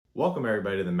Welcome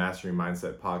everybody to the Mastery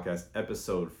Mindset Podcast,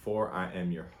 episode 4. I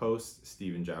am your host,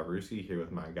 Steven Jaworski, here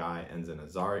with my guy, Enzen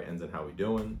Azari. Enzen, how we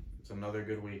doing? It's another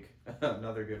good week.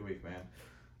 Another good week, man.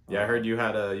 Yeah, I heard you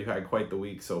had quite the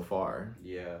week so far.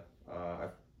 Yeah,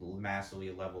 I've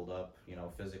massively leveled up,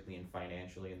 physically and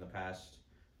financially in the past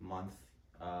month.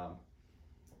 Um,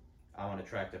 I'm on a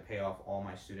track to pay off all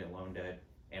my student loan debt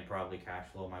and probably cash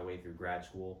flow my way through grad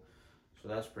school. So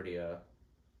that's pretty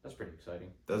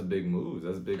exciting. That's big moves.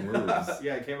 That's big moves.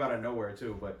 Yeah, it came out of nowhere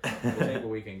too, but we'll take what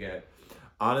we can get.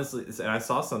 Honestly, and I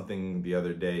saw something the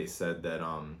other day said that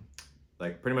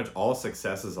like pretty much all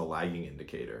success is a lagging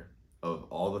indicator of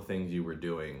all the things you were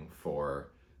doing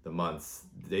for the months,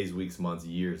 days, weeks, months,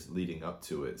 years leading up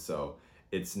to it. So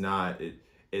it's not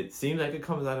it seems like it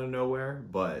comes out of nowhere,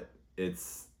 but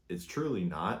it's truly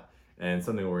not, and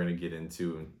something we're going to get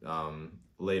into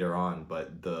later on.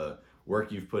 But the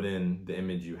work you've put in, the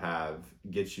image you have,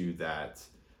 get you those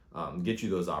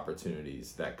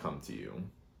opportunities that come to you.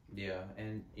 Yeah,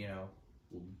 and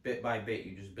bit by bit,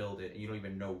 you just build it, and you don't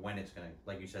even know when it's gonna,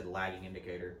 like you said, lagging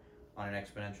indicator on an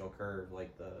exponential curve.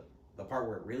 Like the part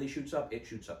where it really shoots up, it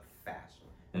shoots up fast,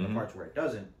 and the parts where it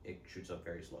doesn't, it shoots up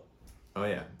very slow. Oh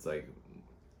yeah, it's like,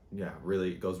 yeah,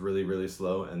 really, it goes really, really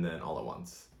slow, and then all at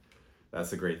once. That's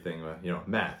the great thing,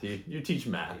 math. You teach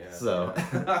math, Yeah, so.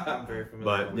 yeah. I'm very familiar.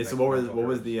 But with yeah, so what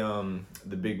was exponential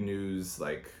the big news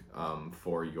like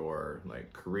for your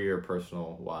like career,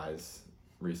 personal wise,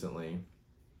 recently?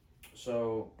 curves.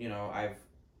 So I've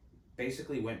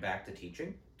basically went back to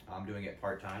teaching. I'm doing it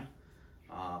part time,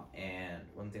 and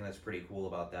one thing that's pretty cool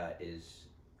about that is,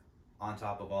 on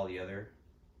top of all the other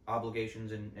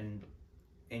obligations and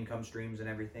income streams and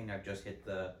everything, I've just hit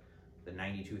the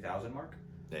 92,000 mark.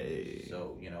 Hey.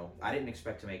 So I didn't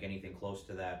expect to make anything close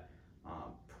to that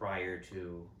prior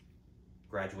to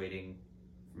graduating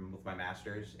with my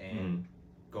master's and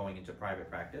going into private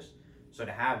practice. So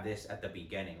to have this at the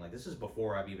beginning, like this is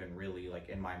before I've even really like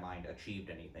in my mind achieved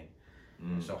anything.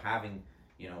 So having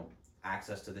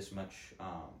access to this much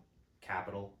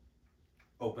capital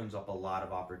opens up a lot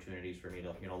of opportunities for me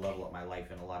to level up my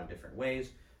life in a lot of different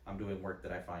ways. I'm doing work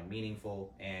that I find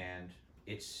meaningful, and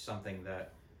it's something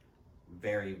that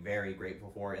very, very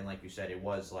grateful for. And like you said, it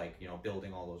was like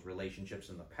building all those relationships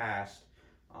in the past,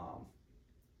 um,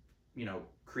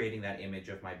 creating that image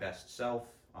of my best self,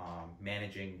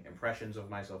 managing impressions of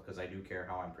myself because I do care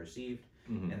how I'm perceived.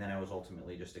 And then I was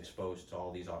ultimately just exposed to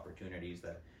all these opportunities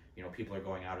that people are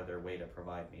going out of their way to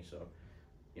provide me. So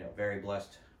very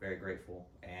blessed, very grateful,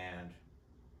 and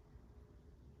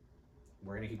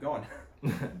we're gonna keep going.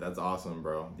 That's awesome,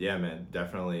 bro. Yeah, man,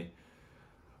 definitely.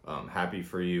 Happy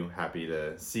for you. Happy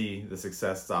to see the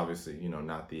success. It's obviously,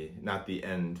 not the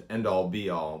end all be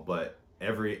all, but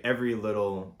every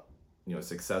little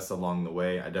success along the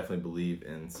way. I definitely believe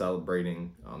in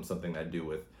celebrating. Something I do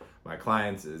with my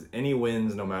clients is any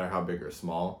wins, no matter how big or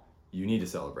small, you need to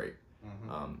celebrate.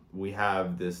 We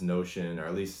have this notion, or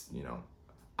at least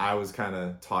I was kind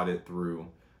of taught it through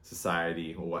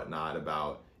society or whatnot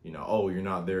about oh, you're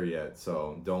not there yet,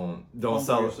 so don't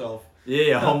Humble yourself.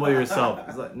 Yeah, humble yourself.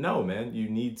 It's like, no, man, you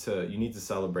need to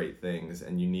celebrate things,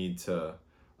 and you need to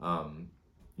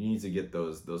get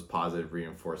those positive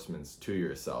reinforcements to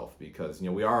yourself, because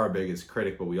we are our biggest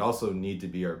critic, but we also need to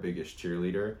be our biggest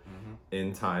cheerleader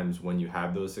in times when you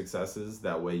have those successes.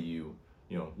 That way you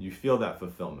feel that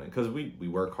fulfillment, because we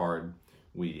work hard,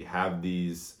 we have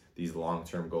these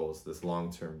long-term goals, this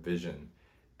long-term vision,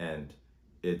 and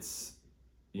it's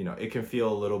it can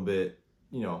feel a little bit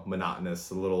monotonous,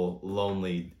 a little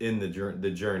lonely in the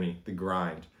journey, the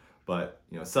grind. But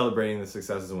celebrating the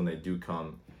successes when they do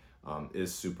come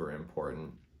is super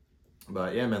important.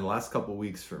 But yeah, man, the last couple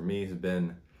weeks for me has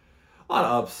been a lot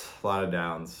of ups, a lot of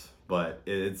downs. But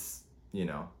it's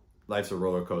life's a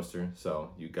roller coaster,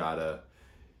 so you gotta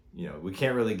we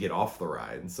can't really get off the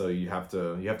ride, and so you have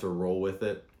to roll with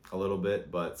it a little bit.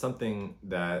 But something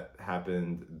that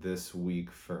happened this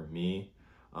week for me.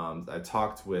 I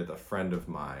talked with a friend of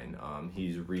mine.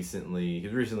 He's recently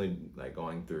like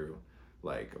going through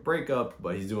like a breakup,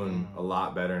 but he's doing a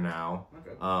lot better now.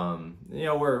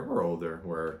 Okay. We're older.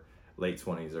 We're late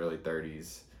 20s, early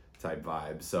 30s type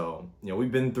vibe. So,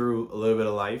 we've been through a little bit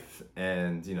of life,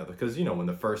 and because when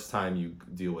the first time you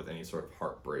deal with any sort of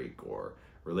heartbreak or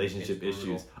relationship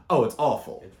issues, it's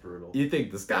awful. It's brutal. You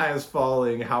think the sky is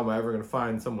falling, how am I ever going to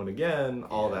find someone again?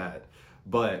 All that.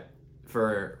 But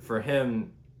for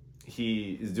him,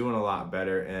 he is doing a lot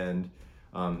better, and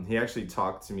he actually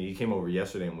talked to me. He came over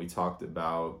yesterday, and we talked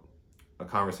about a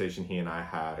conversation he and I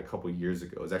had a couple years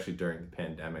ago. It was actually during the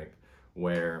pandemic,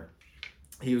 where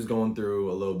he was going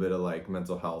through a little bit of like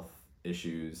mental health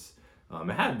issues,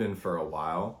 It had been for a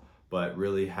while, but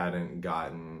really hadn't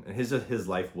gotten, and his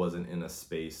life wasn't in a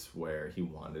space where he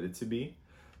wanted it to be.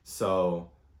 So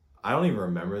I don't even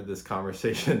remember this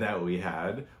conversation that we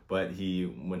had, but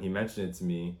when he mentioned it to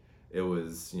me, it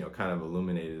was, kind of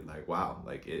illuminated, like, wow,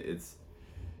 like it's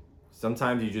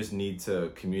sometimes you just need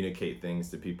to communicate things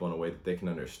to people in a way that they can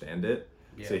understand it.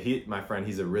 Yeah. So my friend,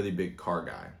 he's a really big car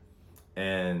guy,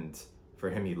 and for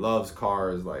him, he loves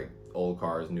cars, like old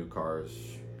cars, new cars,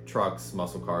 trucks,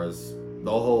 muscle cars, the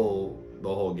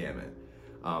whole gamut.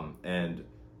 And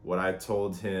what I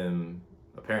told him,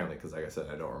 apparently, because like I said,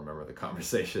 I don't remember the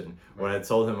conversation. Right. What I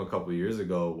told him a couple years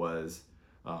ago was,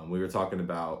 we were talking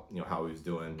about, how he was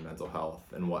doing mental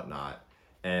health and whatnot,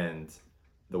 and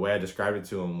the way I described it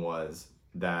to him was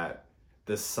that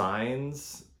the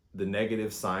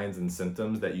negative signs and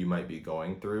symptoms that you might be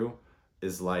going through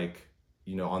is like,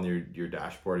 on your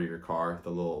dashboard of your car, the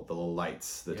little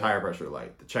lights, the tire pressure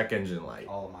light, the check engine light.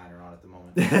 All of mine are on at the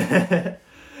moment.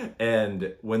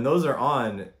 And when those are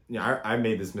on, I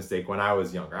made this mistake when I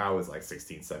was younger. I was like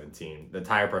 16, 17. The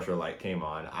tire pressure light came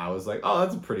on. I was like, oh,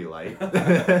 that's a pretty light.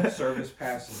 Service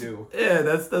pass due. Yeah,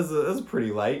 that's a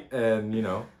pretty light. And,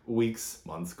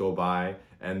 months go by.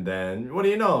 And then, what do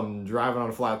you know? I'm driving on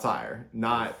a flat tire.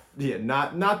 Not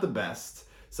the best.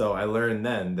 So I learned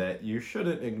then that you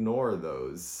shouldn't ignore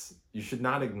those. You should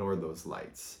not ignore those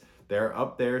lights. They're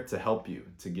up there to help you,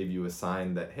 to give you a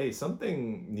sign that, hey,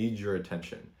 something needs your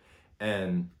attention.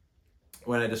 And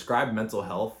when I described mental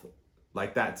health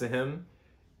like that to him,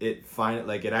 it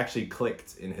actually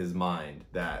clicked in his mind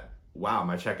that, wow,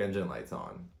 my check engine light's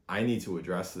on. I need to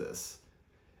address this.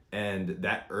 And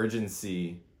that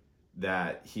urgency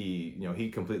that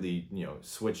he completely,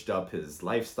 switched up his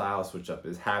lifestyle, switched up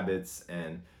his habits,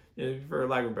 and, for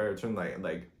lack of a better term,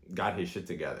 like got his shit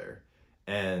together.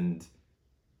 And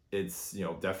it's,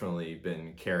 definitely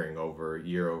been carrying over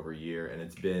year, and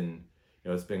it's been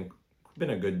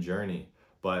a good journey.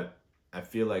 But I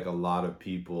feel like a lot of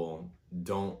people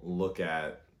don't look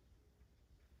at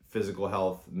physical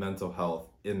health, mental health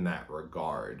in that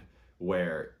regard,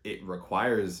 where it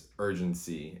requires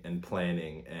urgency and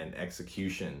planning and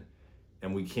execution,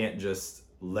 and we can't just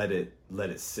let it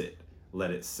sit,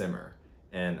 let it simmer.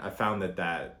 And I found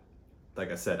that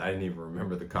like I said, I didn't even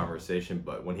remember the conversation,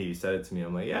 but when he said it to me,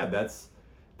 I'm like, yeah, that's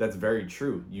very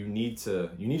true. You need to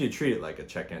treat it like a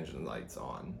check engine light's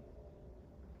on.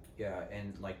 Yeah,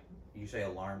 and like you say,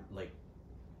 alarm, like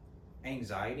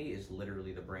anxiety is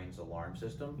literally the brain's alarm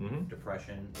system. Mm-hmm.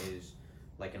 Depression is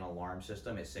like an alarm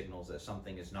system. It signals that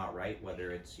something is not right, whether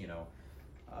it's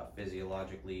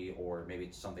physiologically, or maybe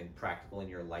it's something practical in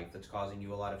your life that's causing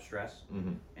you a lot of stress.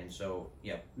 Mm-hmm. And so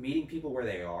meeting people where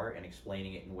they are and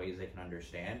explaining it in ways they can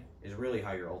understand is really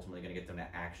how you're ultimately going to get them to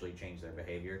actually change their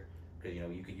behavior. Because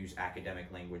you could use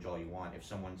academic language all you want. If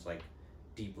someone's like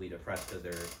deeply depressed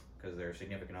because their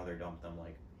significant other dumped them,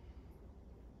 like,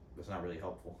 that's not really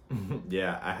helpful.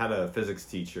 Yeah, I had a physics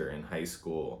teacher in high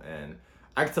school, and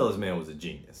I could tell this man was a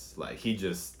genius. Like, he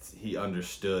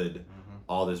understood mm-hmm.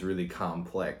 all this really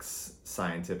complex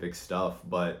scientific stuff.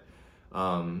 But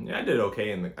I did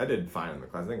okay I did fine in the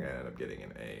class. I think I ended up getting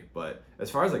an A. But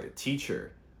as far as like a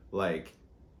teacher, like,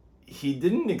 he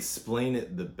didn't explain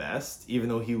it the best, even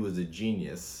though he was a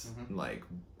genius. Mm-hmm. Like,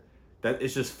 that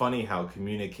it's just funny how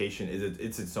communication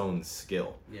it's its own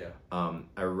skill. Yeah.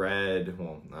 I read,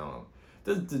 well, I don't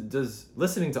know. Does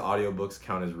listening to audiobooks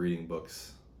count as reading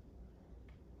books?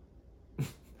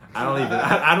 I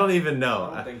don't even know.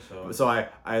 I don't think so. So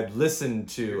I listened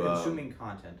to You're consuming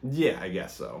content. Yeah, I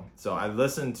guess so. So I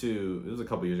listened to, it was a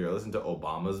couple years ago, I listened to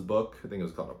Obama's book. I think it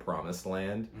was called A Promised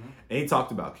Land. Mm-hmm. And he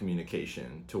talked about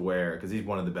communication to where, because he's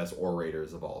one of the best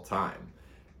orators of all time,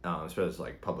 especially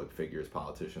like public figures,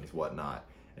 politicians, whatnot.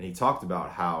 And he talked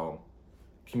about how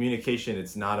communication,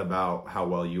 it's not about how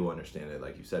well you understand it.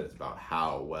 Like you said, it's about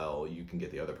how well you can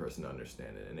get the other person to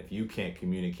understand it. And if you can't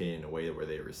communicate in a way where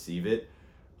they receive it,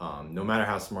 no matter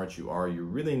how smart you are, you're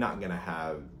really not going to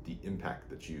have the impact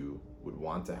that you would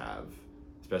want to have,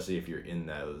 especially if you're in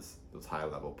those high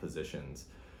level positions.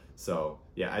 So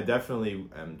yeah, I definitely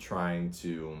am trying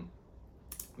to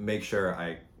make sure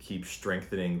I keep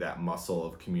strengthening that muscle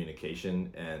of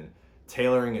communication and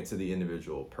tailoring it to the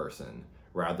individual person,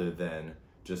 rather than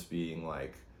just being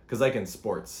like, because like in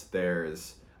sports,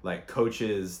 there's like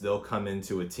coaches, they'll come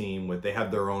into a team they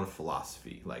have their own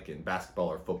philosophy. Like in basketball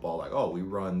or football, like, oh, we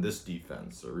run this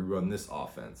defense or we run this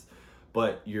offense.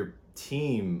 But your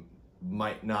team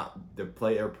the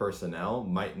player personnel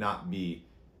might not be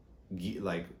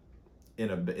like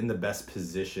in the best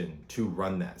position to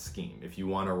run that scheme. If you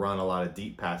want to run a lot of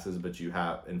deep passes,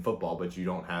 in football, but you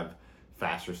don't have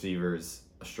fast receivers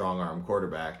a strong arm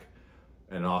quarterback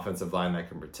and an offensive line that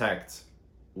can protect,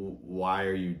 why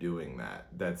are you doing that?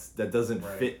 That doesn't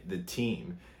fit the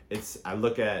team. I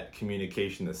look at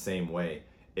communication the same way.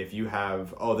 If you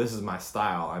have, oh, this is my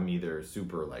style, I'm either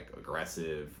super like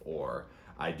aggressive or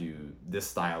I do this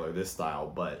style or this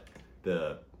style, but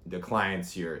the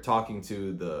clients you're talking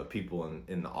to, the people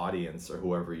in the audience or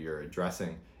whoever you're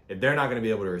addressing, if they're not going to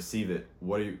be able to receive it,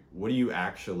 what are you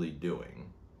actually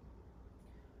doing?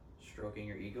 Stroking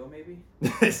your ego, maybe?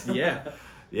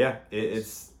 Yeah.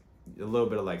 It's a little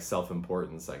bit of like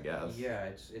self-importance, I guess. Yeah,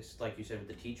 it's like you said with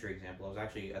the teacher example. I was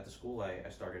actually at the school I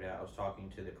started at. I was talking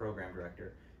to the program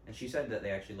director, and she said that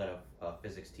they actually let a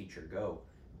physics teacher go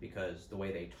because the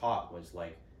way they taught was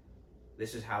like,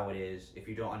 this is how it is. If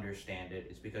you don't understand it,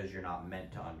 it's because you're not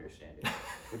meant to understand it,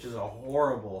 which is a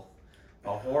horrible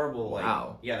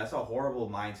wow. yeah, that's a horrible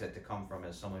mindset to come from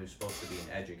as someone who's supposed to be an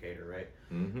educator, right?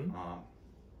 Mm-hmm.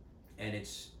 And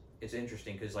it's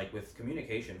interesting because like with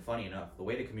communication, funny enough, the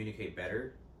way to communicate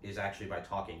better is actually by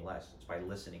talking less. It's by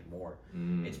listening more.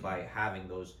 It's by having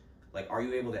those, like, are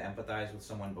you able to empathize with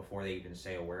someone before they even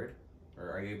say a word?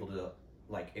 Or are you able to,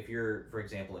 like, if you're, for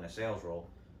example, in a sales role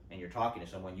and you're talking to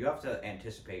someone, you have to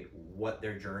anticipate what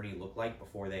their journey looked like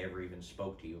before they ever even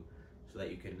spoke to you, so that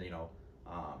you can,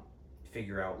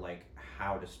 figure out like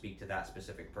how to speak to that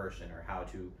specific person or how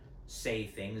to say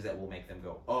things that will make them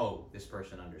go, oh, this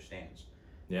person understands.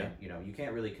 Yeah. And, you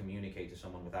can't really communicate to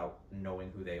someone without knowing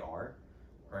who they are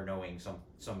or knowing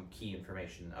some key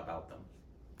information about them.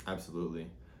 Absolutely.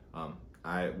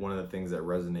 One of the things that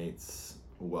resonates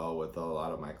well with a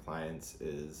lot of my clients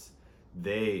is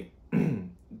the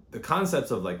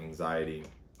concepts of like anxiety,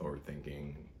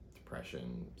 overthinking,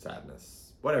 depression,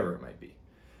 sadness, whatever it might be.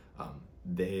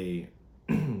 They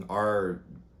are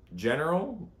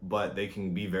general, but they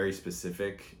can be very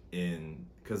specific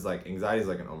because like anxiety is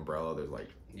like an umbrella. There's like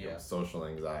social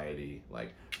anxiety,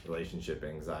 like relationship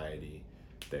anxiety.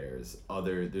 There's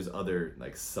other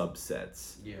like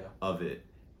subsets of it,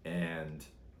 and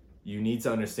you need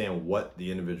to understand what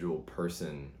the individual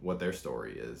person, what their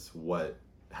story is,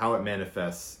 how it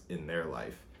manifests in their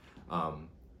life.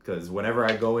 Because whenever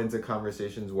I go into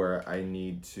conversations where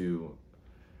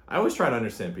I always try to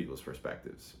understand people's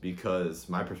perspectives, because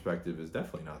my perspective is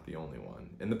definitely not the only one.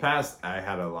 In the past, I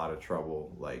had a lot of trouble,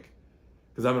 like,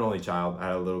 because I'm an only child. I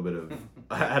had a little bit of,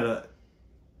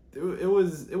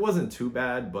 it wasn't too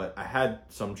bad, but I had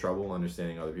some trouble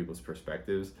understanding other people's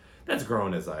perspectives. That's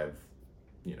grown as I've,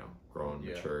 grown,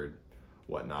 matured,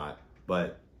 whatnot.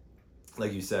 But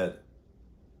like you said,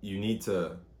 you need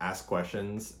to ask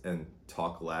questions and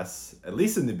talk less, at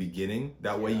least in the beginning.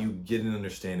 That way you get an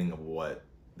understanding of what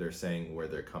they're saying, where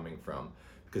they're coming from.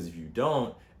 Because if you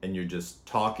don't and you're just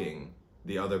talking,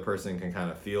 the other person can kind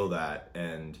of feel that,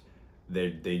 and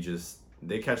they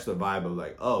catch the vibe of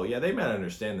like, oh yeah, they might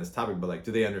understand this topic, but like,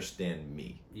 do they understand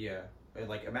me? Yeah.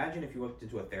 Like, imagine if you walked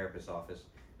into a therapist's office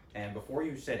and before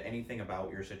you said anything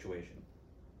about your situation,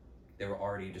 they were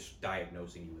already just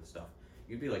diagnosing you with stuff.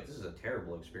 You'd be like, this is a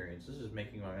terrible experience. This is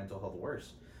making my mental health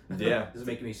worse. Yeah. This is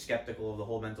making me skeptical of the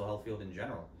whole mental health field in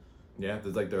general. Yeah,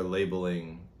 there's like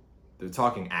they're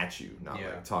talking at you, not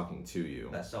like talking to you.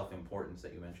 That self-importance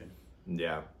that you mentioned.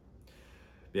 Yeah,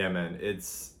 man.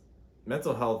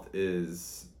 Mental health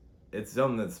it's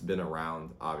something that's been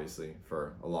around obviously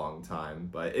for a long time,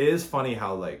 but it is funny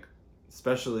how like,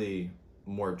 especially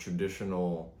more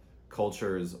traditional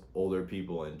cultures, older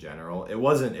people in general, it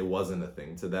wasn't a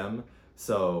thing to them,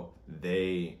 so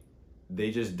they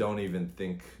just don't even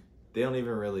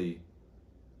really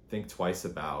think twice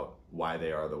about why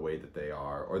they are the way that they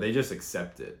are, or they just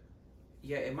accept it.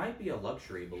 Yeah, it might be a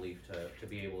luxury belief to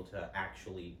be able to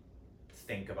actually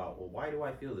think about, well, why do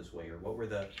I feel this way, or what were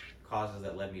the causes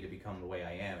that led me to become the way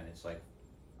I am. And it's like,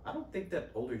 I don't think that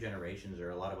older generations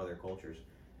or a lot of other cultures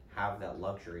have that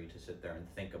luxury to sit there and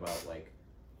think about like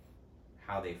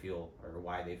how they feel or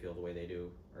why they feel the way they do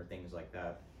or things like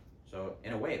that. So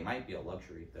in a way, it might be a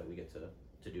luxury that we get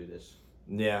to do this.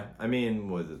 Yeah, I mean,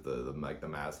 was it the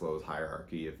Maslow's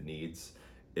hierarchy of needs?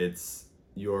 It's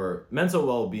your mental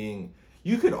well-being.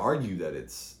 You could argue that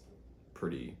it's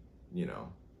pretty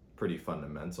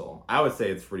fundamental. I would say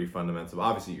it's pretty fundamental.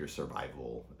 Obviously, your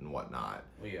survival and whatnot.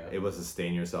 Well, yeah. Able to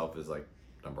sustain yourself is like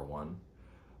number one.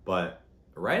 But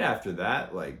right after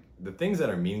that, like the things that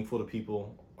are meaningful to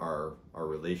people are our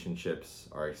relationships,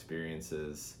 our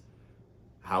experiences,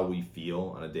 how we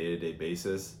feel on a day-to-day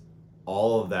basis.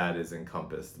 All of that is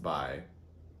encompassed by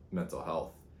mental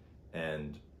health.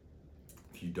 And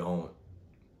if you don't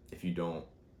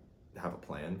have a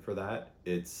plan for that,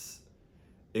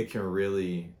 it can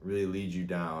really, really lead you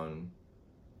down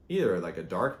either like a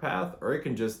dark path, or it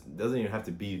can just, doesn't even have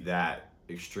to be that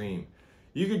extreme.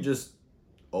 You could just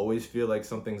always feel like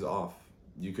something's off.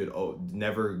 You could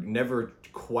never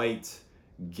quite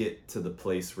get to the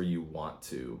place where you want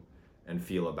to and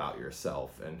feel about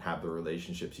yourself and have the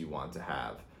relationships you want to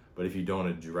have. But if you don't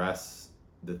address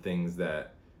the things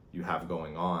that you have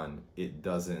going on, it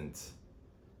doesn't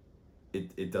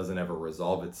ever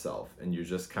resolve itself, and you're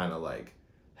just kind of like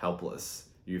helpless.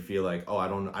 You feel like, oh, I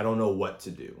don't know what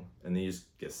to do, and then you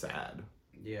just get sad.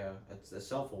 Yeah, it's the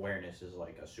self-awareness is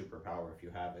like a superpower if you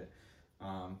have it.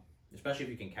 Especially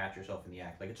if you can catch yourself in the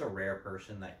act. Like, it's a rare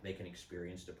person that they can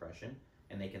experience depression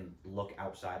and they can look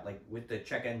outside. Like with the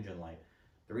check engine light,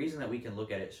 the reason that we can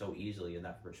look at it so easily in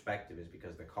that perspective is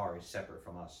because the car is separate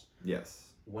from us. Yes.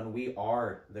 When we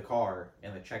are the car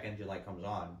and the check engine light comes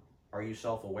on, are you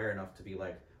self-aware enough to be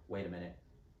like, wait a minute,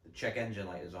 the check engine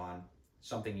light is on,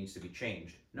 something needs to be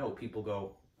changed? No, people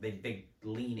go, they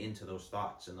lean into those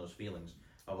thoughts and those feelings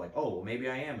of like, oh, well, maybe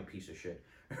I am a piece of shit,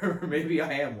 or maybe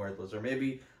I am worthless, or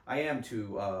maybe I am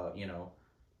too,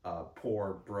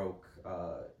 poor, broke,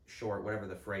 short, whatever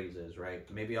the phrase is, right?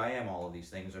 Maybe I am all of these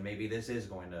things, or maybe this is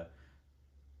going to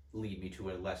lead me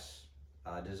to a less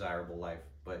desirable life.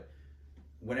 But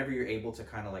whenever you're able to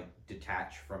kind of like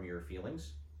detach from your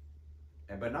feelings,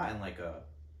 but not in like a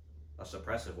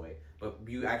suppressive way, but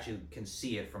you actually can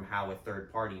see it from how a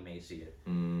third party may see it.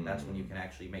 That's when you can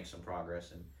actually make some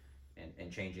progress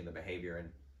and changing the behavior and,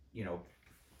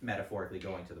 metaphorically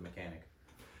going to the mechanic.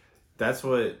 That's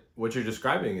what you're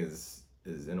describing is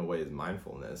in a way is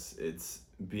mindfulness. It's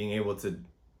being able to,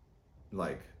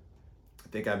 like, I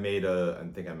think I made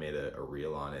a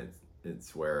reel on it.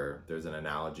 It's where there's an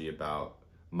analogy about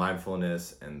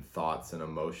mindfulness and thoughts and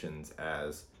emotions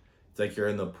as it's like you're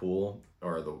in the pool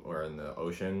or in the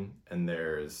ocean, and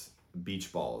there's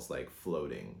beach balls like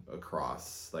floating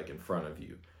across, like in front of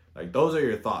you. Like, those are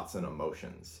your thoughts and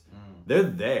emotions. They're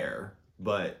there,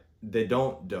 but they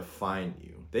don't define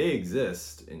you. They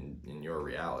exist in your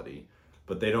reality,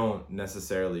 but they don't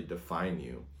necessarily define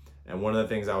you. And one of the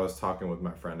things I was talking with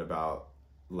my friend about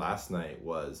last night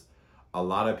was a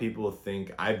lot of people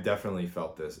think, I've definitely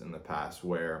felt this in the past,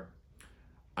 where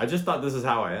I just thought this is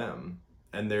how I am,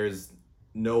 and there's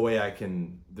no way I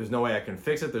can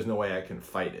fix it. There's no way I can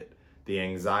fight it. The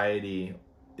anxiety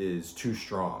is too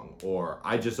strong, or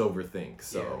I just overthink.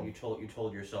 So yeah, you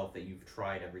told yourself that you've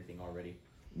tried everything already.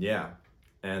 Yeah.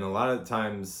 And a lot of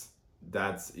times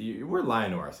we're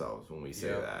lying to ourselves when we say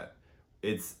that.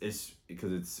 It's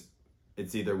because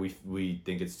it's either we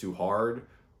think it's too hard,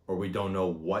 or we don't know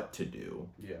what to do.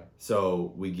 Yeah.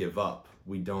 So we give up.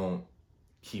 We don't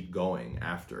keep going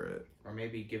after it. Or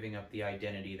maybe giving up the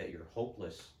identity that you're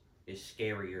hopeless is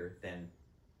scarier than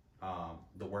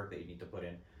the work that you need to put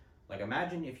in. Like,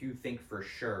 imagine if you think for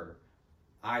sure,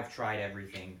 I've tried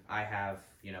everything. I have,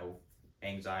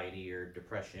 anxiety or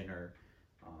depression, or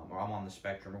I'm on the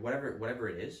spectrum, or whatever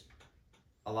it is.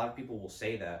 A lot of people will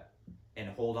say that and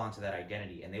hold on to that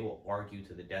identity, and they will argue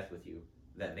to the death with you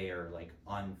that they are like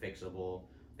unfixable.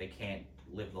 They can't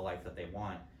live the life that they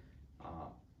want,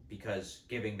 because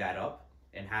giving that up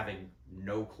and having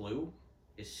no clue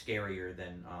is scarier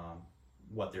than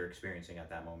what they're experiencing at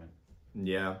that moment.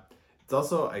 Yeah. It's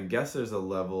also, I guess there's a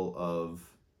level of,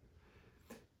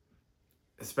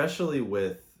 especially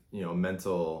with,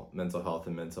 mental health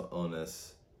and mental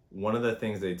illness, one of the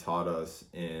things they taught us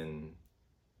in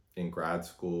grad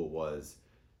school was,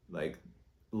 like,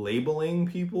 labeling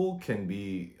people can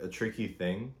be a tricky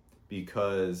thing,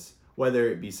 because whether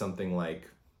it be something like,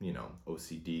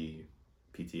 OCD,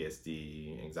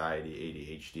 PTSD,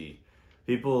 anxiety, ADHD,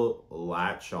 people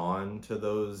latch on to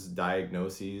those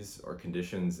diagnoses or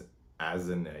conditions as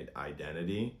an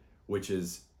identity, which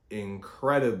is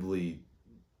incredibly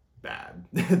bad.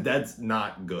 That's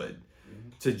not good.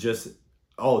 To just,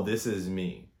 oh, this is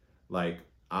me. Like,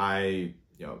 I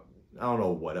don't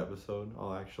know what episode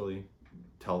I'll actually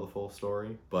tell the full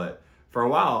story, but for a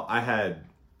while I had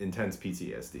intense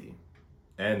PTSD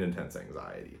and intense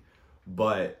anxiety,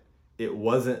 but it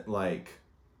wasn't like,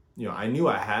 I knew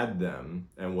I had them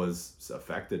and was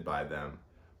affected by them,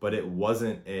 but it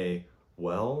wasn't I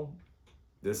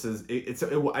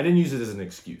didn't use it as an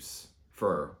excuse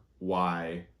for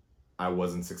why I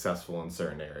wasn't successful in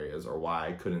certain areas or why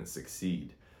I couldn't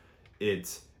succeed.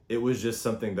 It was just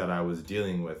something that I was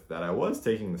dealing with, that I was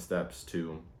taking the steps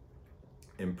to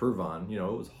improve on. It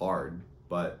was hard,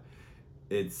 but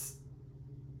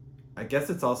I guess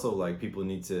it's also like people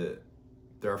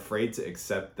they're afraid to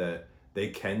accept that they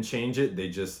can change it. They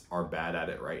just are bad at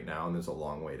it right now, and there's a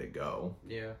long way to go.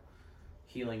 Yeah.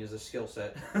 Healing is a skill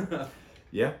set.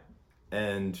 Yeah.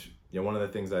 And one of the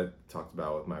things I talked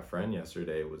about with my friend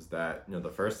yesterday was that, the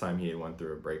first time he had went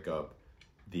through a breakup,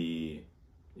 the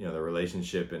the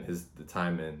relationship and the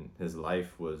time in his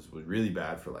life was really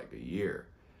bad for like a year.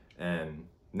 And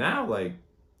now, like,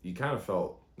 he kind of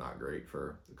felt not great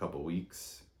for a couple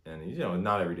weeks. And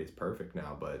not every day's perfect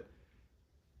now, but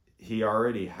he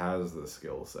already has the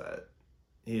skill set.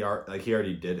 He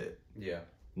already did it. Yeah.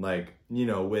 Like,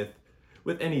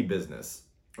 with any business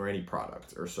or any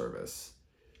product or service,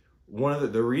 one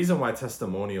of the reason why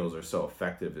testimonials are so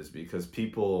effective is because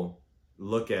people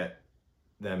look at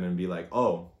them and be like,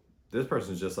 oh, this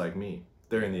person's just like me.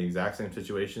 They're in the exact same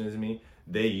situation as me.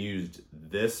 They used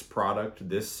this product,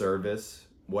 this service,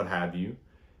 what have you,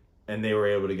 and they were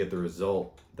able to get the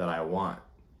result that I want.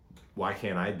 Why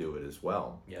can't I do it as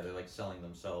well? Yeah, they're like selling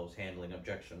themselves, handling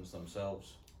objections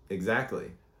themselves.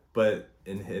 Exactly. But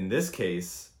in this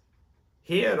case,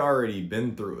 he had already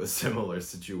been through a similar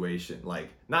situation. Like,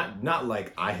 not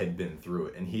like I had been through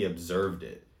it and he observed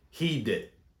it. He did.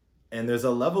 And there's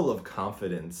a level of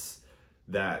confidence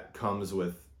that comes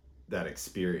with that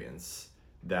experience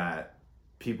that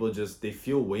people they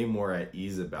feel way more at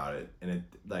ease about it. And it,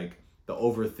 like, the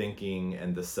overthinking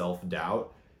and the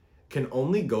self-doubt can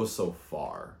only go so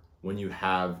far when you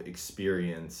have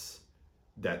experience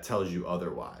that tells you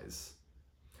otherwise.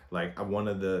 Like, one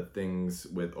of the things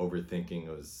with overthinking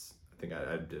was, I think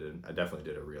I definitely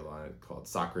did a reel on it called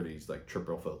Socrates, like,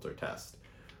 triple filter test.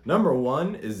 Number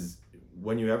one is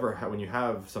when you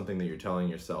have something that you're telling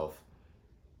yourself,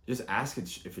 just ask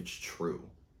it if it's true.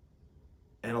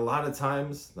 And a lot of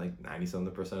times, like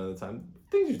 90-something% of the time,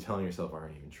 things you're telling yourself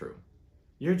aren't even true.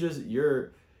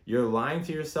 You're lying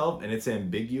to yourself, and it's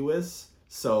ambiguous.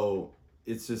 So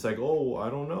it's just like, oh, I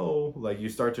don't know. Like, you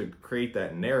start to create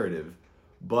that narrative.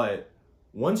 But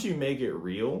once you make it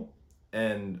real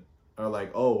and are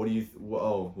like, oh, what do you,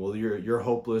 oh, well, you're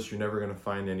hopeless. You're never going to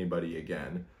find anybody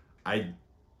again. I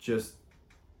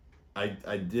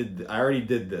already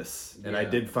did this, and I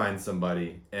did find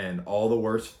somebody, and all the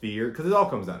worst fear, because it all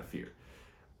comes down to fear.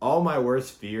 All my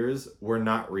worst fears were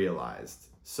not realized.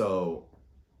 So,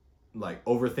 like,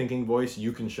 overthinking voice,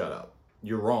 you can shut up.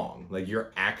 You're wrong. Like,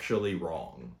 you're actually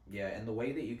wrong. Yeah, and the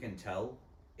way that you can tell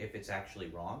if it's actually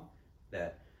wrong,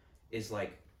 that is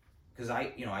like, because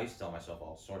I used to tell myself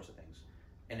all sorts of things,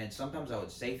 and then sometimes I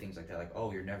would say things like that, like,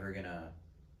 oh, you're never gonna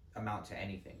amount to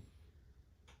anything.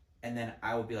 And then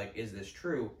I would be like, is this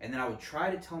true? And then I would try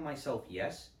to tell myself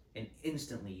yes, and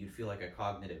instantly you'd feel like a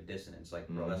cognitive dissonance. Like,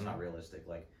 bro, that's not realistic.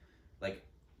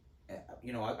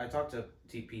 I talk to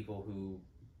people who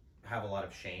have a lot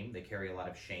of shame. They carry a lot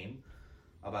of shame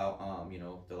about,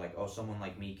 they're like, oh, someone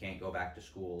like me can't go back to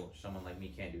school. Or someone like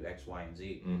me can't do X, Y, and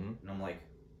Z. Mm-hmm. And I'm like,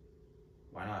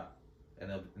 why not?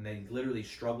 And they literally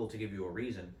struggle to give you a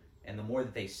reason. And the more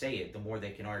that they say it, the more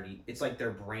they can already, it's like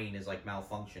their brain is like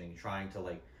malfunctioning, trying to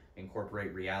like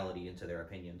incorporate reality into their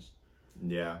opinions.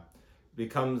 Yeah.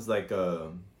 Becomes like I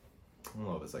don't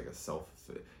know if it's like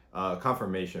a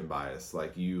confirmation bias.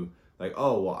 Like,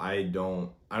 oh, well, I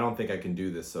don't think I can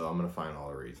do this, so I'm going to find all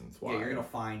the reasons why. Yeah, you're going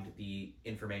to find the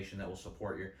information that will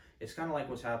support it's kind of like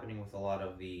what's happening with a lot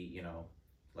of the,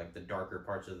 like the darker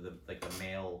parts of the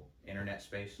male internet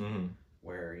space. Mm-hmm.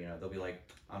 Where, they'll be like,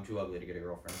 I'm too ugly to get a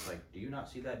girlfriend. It's like, do you not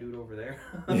see that dude over there?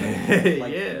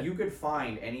 Like, yeah. You could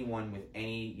find anyone with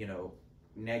any,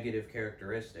 negative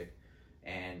characteristic,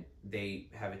 and they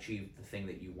have achieved the thing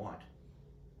that you want.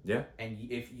 Yeah. And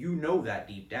if you know that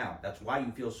deep down, that's why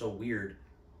you feel so weird.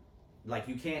 Like,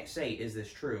 you can't say, is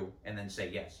this true? And then say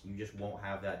yes. You just won't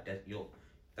have that.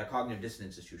 That cognitive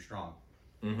dissonance is too strong.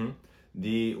 Mm-hmm.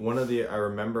 I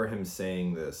remember him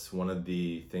saying this, one of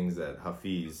the things that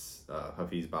Hafiz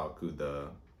Balku, the,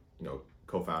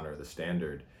 co-founder of The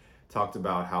Standard, talked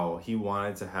about how he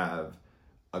wanted to have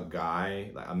a guy,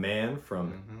 like a man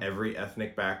from every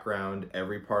ethnic background,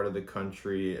 every part of the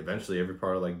country, eventually every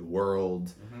part of like the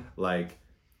world, like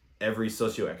every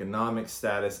socioeconomic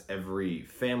status, every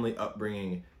family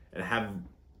upbringing, and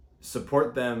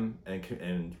support them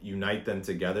and unite them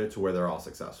together to where they're all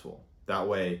successful. That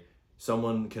way,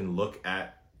 someone can look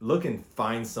and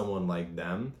find someone like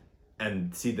them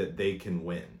and see that they can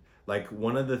win. Like,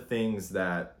 one of the things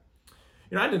that,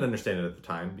 I didn't understand it at the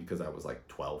time because I was like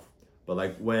 12, but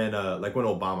like when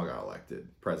Obama got elected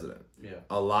president,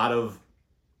 a lot of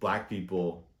black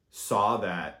people saw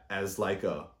that as like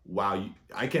wow,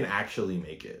 I can actually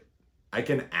make it. I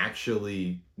can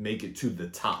actually make it to the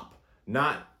top.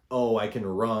 Not, oh, I can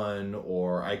run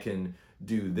or I can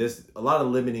do this. A lot of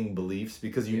limiting beliefs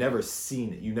because you never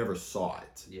seen it. You never saw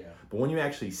it. Yeah. But when you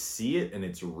actually see it and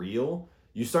it's real,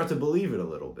 you start to believe it a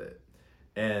little bit.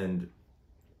 And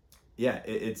yeah,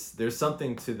 it's there's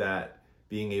something to that,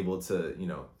 being able to,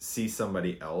 see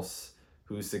somebody else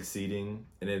who's succeeding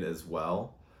in it as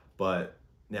well. But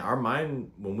yeah, our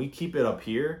mind, when we keep it up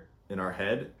here in our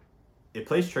head, it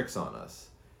plays tricks on us.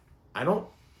 I don't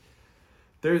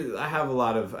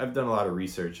I've done a lot of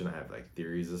research, and I have like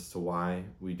theories as to why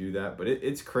we do that, but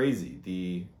it's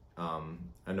crazy.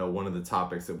 I know one of the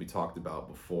topics that we talked about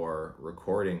before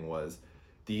recording was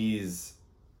these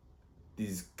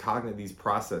these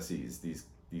processes, these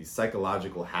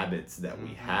psychological habits that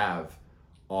we have,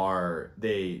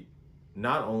 they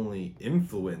not only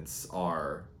influence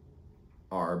our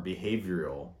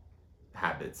behavioral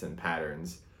habits and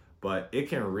patterns, but it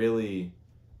can really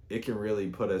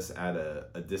put us at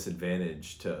a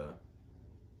disadvantage to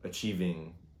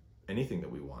achieving anything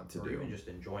that we want to or do. even just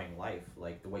enjoying life.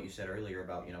 Like what you said earlier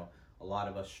about, a lot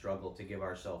of us struggle to give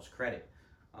ourselves credit.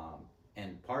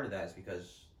 And part of that is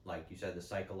because, like you said, the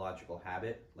psychological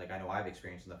habit, like I know I've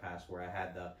experienced in the past where I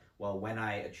had well, when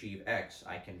I achieve X,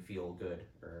 I can feel good.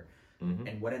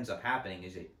 And what ends up happening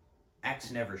is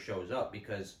X never shows up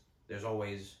because there's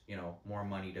always, more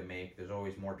money to make. There's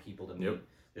always more people to meet. Yep.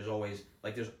 There's always,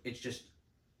 it's just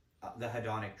the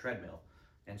hedonic treadmill.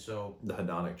 And so the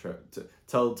hedonic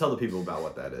tell the people about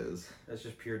what that is. that's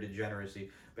just pure degeneracy,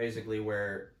 basically,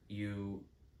 where you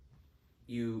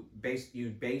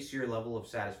base your level of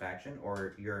satisfaction,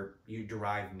 or you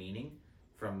derive meaning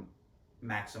from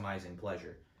maximizing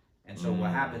pleasure. And so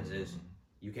what happens is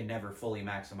you can never fully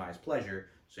maximize pleasure,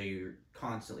 so you're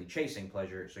constantly chasing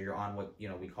pleasure, so you're on what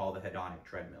we call the hedonic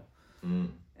treadmill.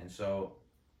 And so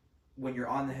when you're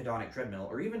on the hedonic treadmill,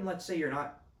 or even let's say you're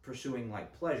not pursuing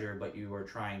like pleasure, but you are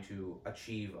trying to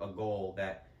achieve a goal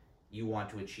that you want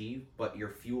to achieve, but you're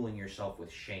fueling yourself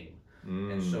with shame.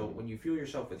 And so when you fuel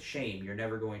yourself with shame, you're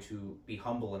never going to be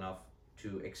humble enough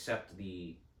to accept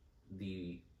the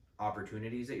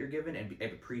opportunities that you're given and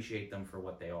appreciate them for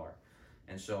what they are.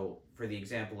 And so for the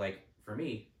example, like for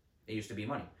me, it used to be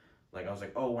money. Like I was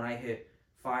like, oh, when I hit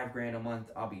 $5,000 a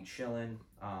month, I'll be chilling,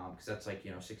 because that's like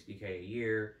 $60K a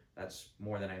year. That's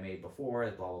more than I made before.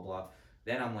 Blah blah blah.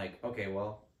 Then I'm like, okay,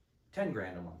 well,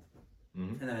 $10,000 a month.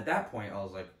 And then at that point, I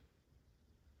was like,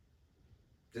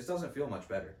 this doesn't feel much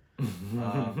better.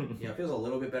 It feels a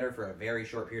little bit better for a very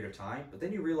short period of time, but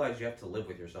then you realize you have to live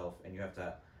with yourself, and you have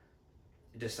to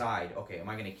decide, okay, am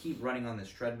I going to keep running on this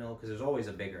treadmill? Because there's always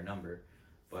a bigger number.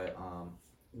 But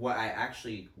what I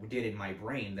actually did in my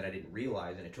brain that I didn't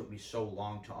realize, and it took me so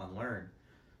long to unlearn,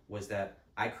 was that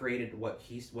I created what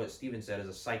Steven said is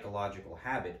a psychological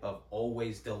habit of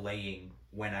always delaying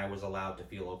when I was allowed to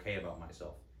feel okay about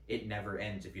myself. It never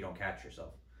ends if you don't catch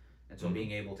yourself. And so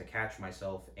being able to catch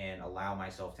myself and allow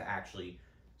myself to actually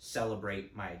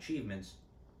celebrate my achievements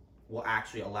will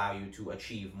actually allow you to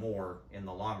achieve more in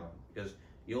the long run, because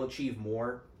you'll achieve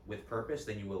more with purpose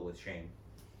than you will with shame.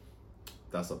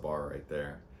 That's a bar right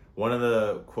there. One of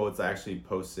the quotes I actually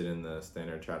posted in the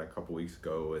standard chat a couple weeks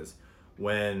ago is,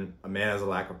 when a man has a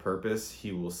lack of purpose,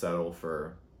 he will settle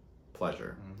for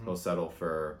pleasure. He'll settle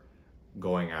for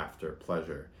going after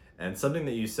pleasure. And something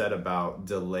that you said about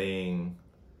delaying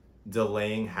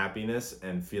happiness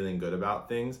and feeling good about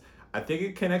things, I think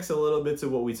it connects a little bit to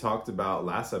what we talked about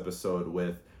last episode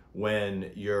with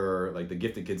when you're like the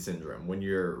gifted kid syndrome, when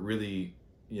you're really,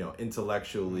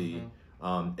 intellectually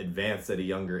advanced at a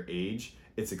younger age.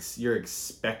 You're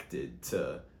expected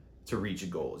to reach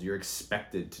goals. You're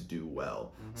expected to do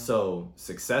well. So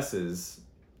successes,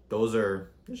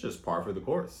 it's just par for the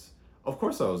course. Of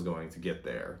course I was going to get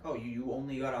there. Oh, you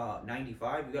only got a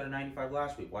 95? You got a 95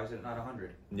 last week. Why is it not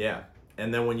 100? Yeah.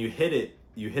 And then when you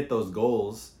hit those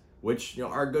goals, which,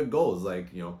 are good goals. Like,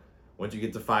 once you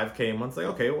get to 5K a month, it's like,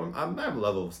 okay, well, I have a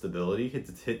level of stability. Hit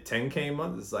 10K a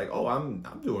month, it's like, oh, I'm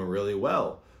doing really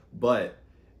well. But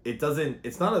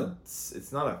it's not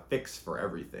a fix for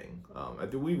everything. I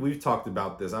think we've talked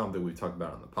about this. I don't think we've talked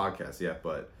about it on the podcast yet,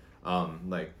 but a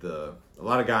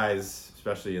lot of guys,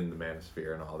 especially in the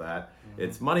manosphere and all that,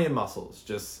 it's money and muscles.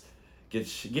 Just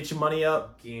get your money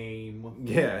up. Game.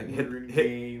 Yeah,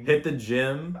 hit the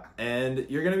gym, and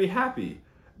you're gonna be happy.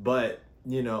 But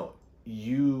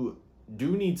you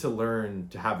do need to learn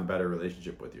to have a better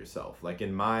relationship with yourself. Like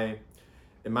in my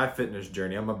fitness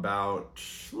journey, I'm about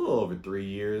a little over 3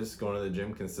 years going to the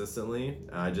gym consistently.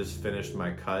 I just finished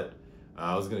my cut.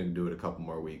 I was gonna do it a couple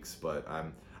more weeks, but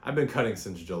I've been cutting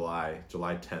since July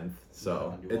 10th.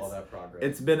 So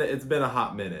it's been a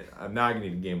hot minute. I'm now gonna need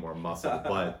to gain more muscle,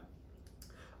 but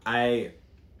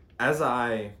as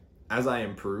I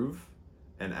improve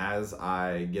and as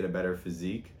I get a better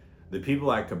physique, the people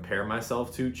I compare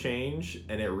myself to change,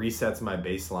 and it resets my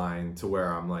baseline to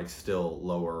where I'm like still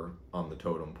lower on the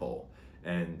totem pole.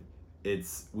 And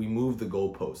we move the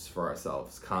goalposts for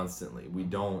ourselves constantly. We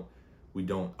don't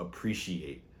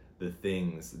appreciate the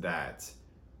things that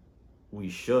we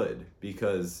should,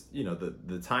 because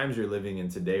the times you're living in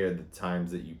today are the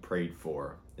times that you prayed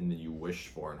for and that you wished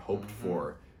for and hoped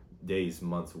for days,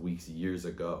 months, weeks, years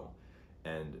ago.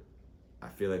 And I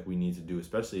feel like we need to do,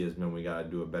 especially as men, we got to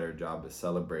do a better job of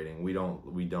celebrating. We don't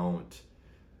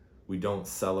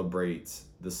celebrate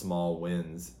the small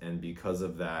wins, and because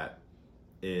of that,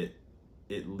 it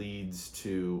leads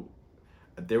to,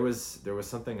 there was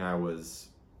something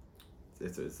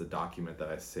it's a document that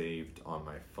I saved on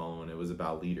my phone. It was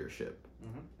about leadership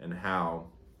and how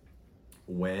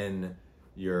when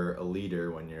you're a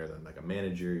leader, when you're like a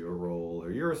manager, your role,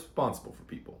 or you're responsible for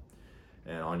people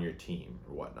and on your team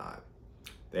or whatnot,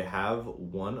 they have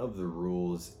one of the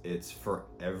rules. It's for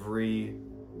every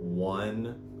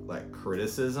one like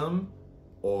criticism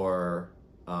or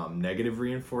negative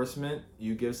reinforcement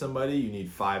you give somebody, you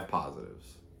need 5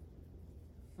 positives.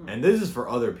 And this is for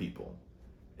other people,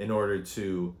 in order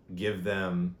for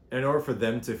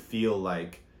them to feel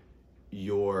like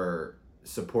you're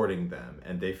supporting them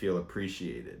and they feel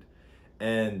appreciated.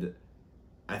 And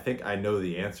I think I know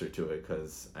the answer to it,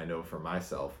 because I know for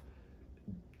myself.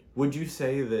 Would you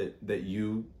say that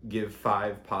you give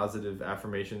 5 positive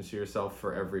affirmations to yourself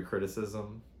for every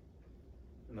criticism?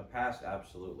 In the past,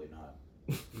 absolutely not.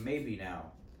 Maybe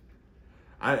now.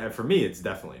 For me, it's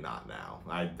definitely not now.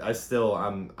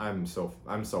 I'm so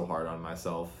hard on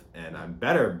myself, and I'm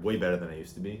way better than I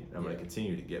used to be. I'm going to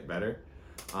continue to get better.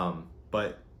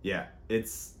 But yeah,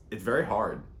 it's very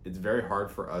hard. It's very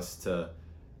hard for us to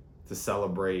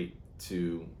celebrate,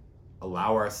 to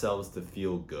allow ourselves to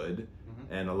feel good.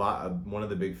 And one of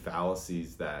the big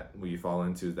fallacies that we fall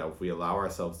into is that if we allow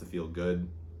ourselves to feel good,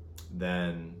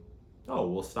 then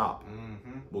we'll stop.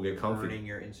 We'll get comfy. Burning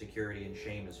your insecurity and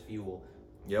shame as fuel.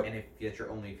 Yep. And if it's your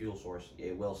only fuel source,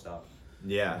 it will stop.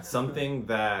 Yeah, something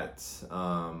that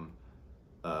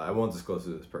I won't disclose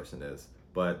who this person is,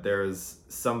 but there's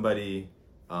somebody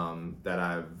that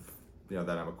I'm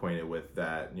acquainted with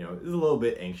that is a little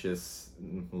bit anxious,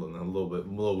 a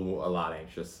lot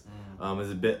anxious.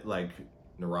 Is a bit like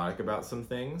neurotic about some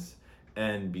things,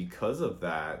 and because of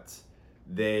that,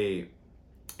 they.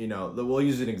 We'll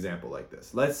use an example like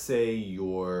this. Let's say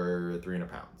you're 300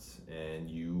 pounds and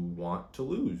you want to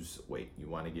lose weight. You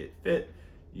want to get fit.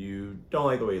 You don't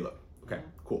like the way you look. Okay,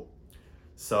 cool.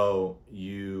 So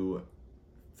you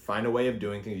find a way of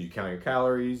doing things. You count your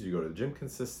calories. You go to the gym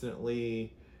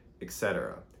consistently,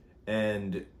 etc.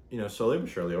 And, slowly but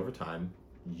surely over time,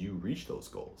 you reach those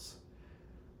goals.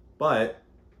 But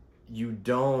you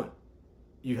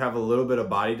have a little bit of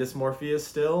body dysmorphia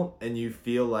still, and you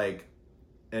feel like,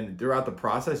 and throughout the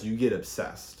process, you get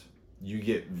obsessed. You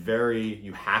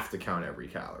have to count every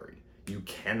calorie. You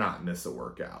cannot miss a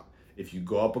workout. If you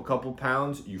go up a couple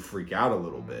pounds, you freak out a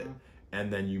little bit.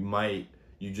 And then you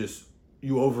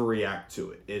overreact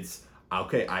to it. It's,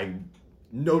 okay,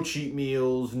 no cheat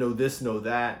meals, no this, no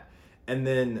that. And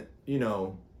then,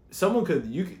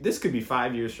 this could be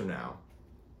 5 years from now.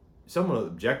 Someone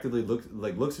objectively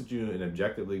looks at you and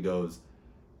objectively goes,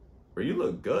 "Well, you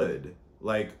look good.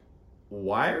 Like,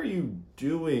 why are you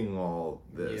doing all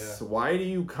this? Yeah. Why do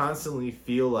you constantly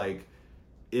feel like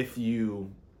if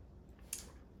you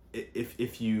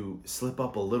slip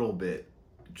up a little bit,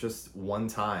 just one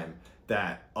time,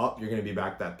 that you're going to be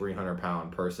back that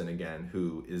 300-pound person again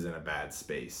who is in a bad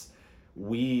space?"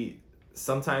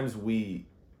 Sometimes we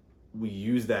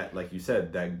use that, like you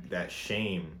said, that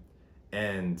shame,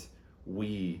 and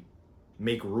we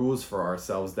make rules for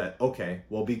ourselves that, okay,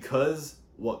 well, because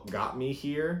what got me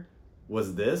here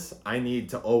was this, I need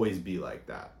to always be like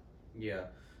that. Yeah,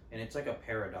 and it's like a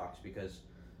paradox, because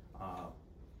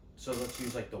so let's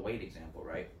use like the weight example,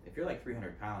 right? If you're like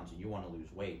 300 pounds and you want to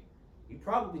lose weight, you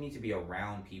probably need to be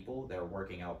around people that are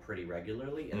working out pretty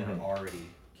regularly and are already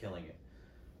killing it.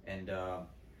 And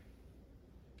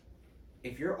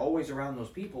if you're always around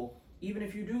those people, even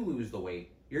if you do lose the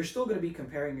weight, you're still going to be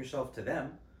comparing yourself to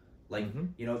them. Like,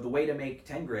 the way to make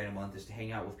 10 grand a month is to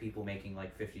hang out with people making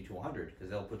like 50 to 100, because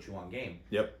they'll put you on game.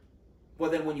 Yep.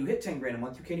 But then when you hit 10 grand a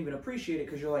month, you can't even appreciate it,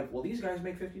 because you're like, well, these guys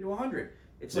make 50 to 100.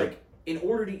 It's like, in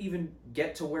order to even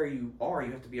get to where you are,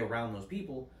 you have to be around those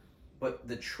people. But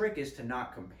the trick is to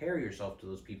not compare yourself to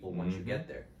those people once you get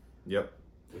there. Yep.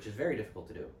 Which is very difficult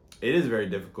to do. It is very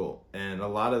difficult. And a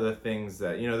lot of the things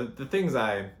that, the things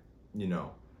I,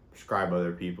 prescribe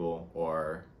other people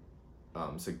or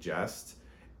suggest,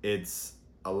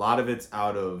 a lot of it's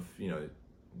out of,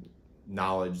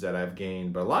 knowledge that I've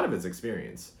gained, but a lot of it's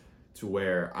experience, to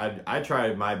where I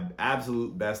try my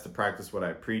absolute best to practice what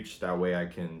I preach. That way I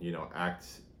can, act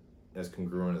as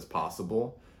congruent as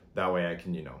possible. That way I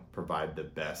can, provide the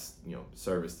best,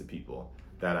 service to people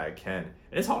that I can.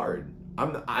 And it's hard.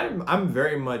 I'm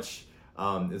very much,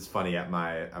 it's funny, at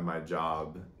my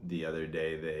job the other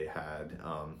day, they had,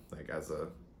 like, as a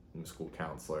school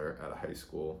counselor at a high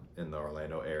school in the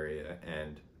Orlando area,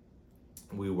 and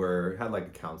we had like a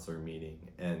counselor meeting,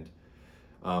 and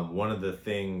one of the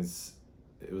things,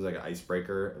 it was like an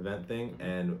icebreaker event thing,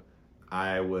 and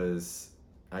I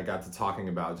got to talking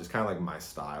about just kind of like my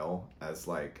style as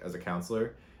a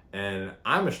counselor, and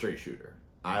I'm a straight shooter.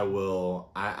 I'll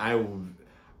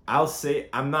say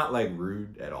I'm not like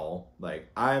rude at all. Like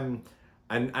I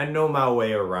know my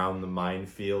way around the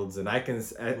minefields, and I can.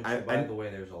 By the way,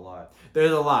 there's a lot.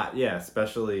 There's a lot, yeah,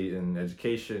 especially in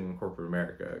education, corporate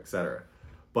America, etc.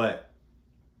 But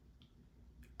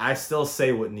I still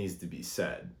say what needs to be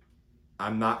said.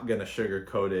 I'm not gonna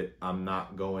sugarcoat it. I'm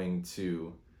not going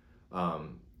to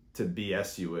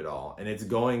BS you at all, and it's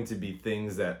going to be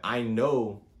things that I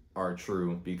know are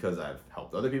true because I've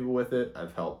helped other people with it.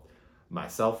 I've helped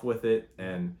myself with it,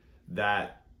 and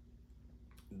that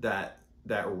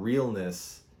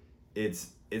realness,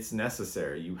 it's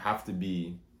necessary. You have to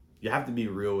be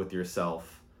real with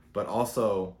yourself, but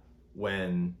also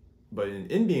in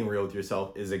being real with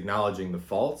yourself is acknowledging the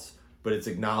faults, but it's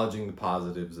acknowledging the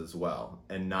positives as well,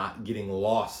 and not getting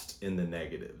lost in the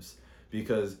negatives.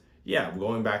 Because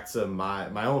going back to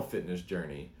my own fitness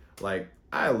journey, like,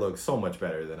 I look so much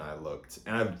better than I looked,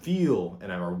 and I feel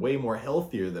and I'm way more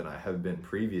healthier than I have been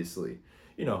previously.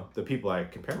 The people I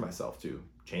compare myself to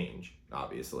change,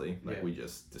 obviously, like we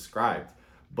just described,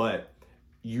 but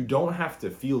you don't have to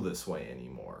feel this way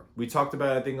anymore. We talked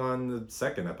about it, I think, on the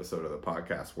second episode of the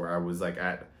podcast, where I was like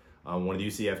at one of the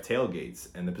UCF tailgates,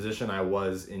 and the position I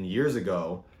was in years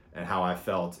ago and how I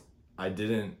felt, I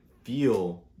didn't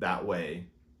feel that way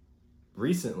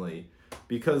recently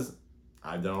because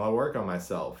I've done a lot of work on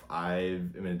myself.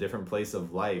 I'm in a different place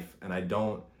of life, and I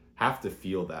don't have to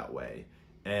feel that way.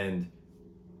 And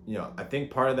I think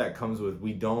part of that comes with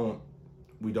we don't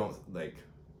like,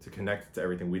 to connect to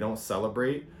everything, we don't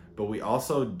celebrate, but we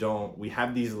also we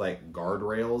have these like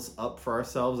guardrails up for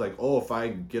ourselves, like, oh, if I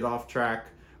get off track,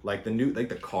 like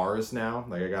the cars now,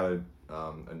 like I got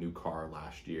a new car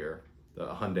last year, the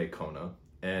Hyundai Kona,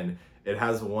 and it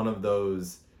has one of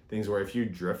those things where if you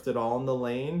drift at all in the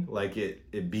lane, like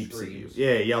it beeps Screams. at you.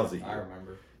 Yeah, it yells at you. I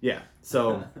remember. Yeah,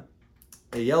 so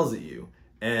it yells at you,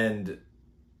 and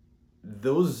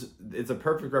it's a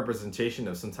perfect representation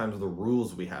of sometimes the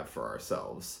rules we have for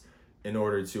ourselves. In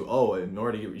order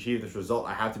to achieve this result,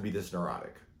 I have to be this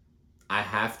neurotic. I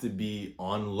have to be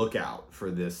on lookout for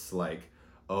this, like,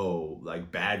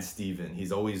 bad Steven.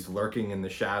 He's always lurking in the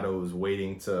shadows,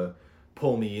 waiting to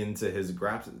pull me into his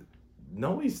grasp.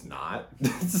 No, he's not.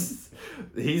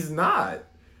 He's not.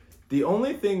 The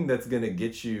only thing that's going to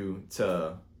get you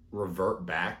to revert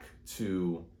back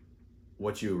to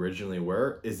what you originally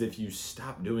were is if you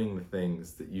stop doing the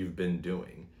things that you've been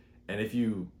doing. And if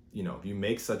you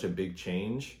make such a big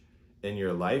change in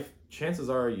your life,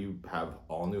 chances are you have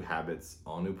all new habits,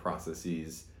 all new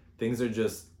processes. Things are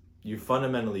just, you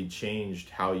fundamentally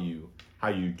changed how you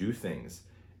do things.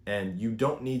 And you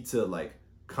don't need to like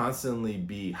constantly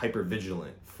be hyper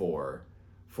vigilant for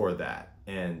that.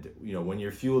 And when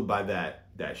you're fueled by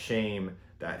that shame,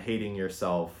 that hating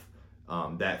yourself,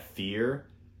 that fear,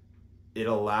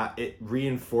 it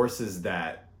reinforces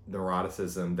that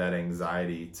neuroticism, that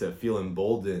anxiety, to feel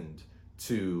emboldened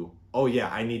to, oh yeah,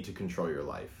 I need to control your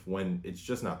life, when it's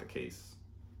just not the case.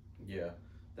 Yeah,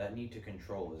 that need to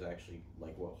control is actually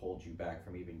like what holds you back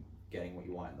from even getting what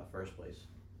you want in the first place.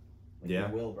 Like, you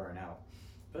will burn out,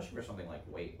 especially for something like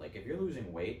weight. Like if you're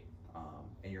losing weight,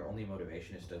 and your only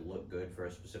motivation is to look good for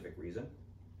a specific reason,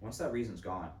 once that reason's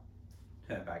gone,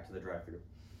 back to the drive-thru.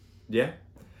 Yeah.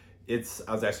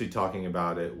 I was actually talking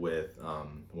about it with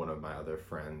one of my other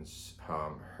friends.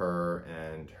 Her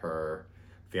and her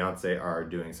fiance are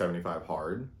doing 75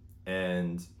 hard,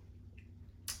 and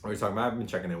we were talking about, I've been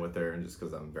checking in with her, and just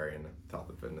because I'm very into health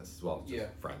and fitness as well,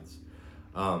 just friends.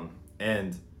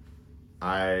 And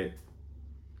I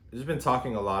just been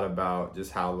talking a lot about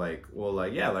just how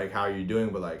how are you doing,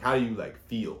 but like how do you like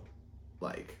feel,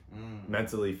 like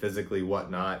mentally, physically,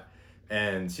 whatnot.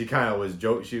 And she kind of was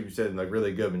she said like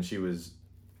really good, and she was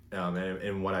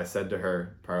and what I said to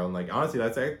her, probably, I'm like, honestly,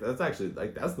 that's actually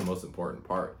like that's the most important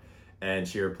part. And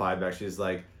she replied back, she's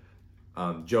like,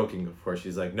 joking of course,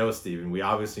 she's like, no Steven, we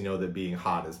obviously know that being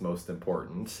hot is most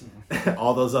important.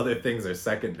 All those other things are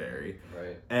secondary.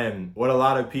 Right. And what a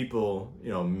lot of people,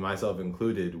 myself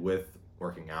included, with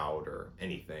working out or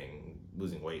anything,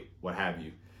 losing weight, what have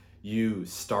you, you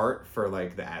start for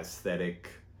like the aesthetic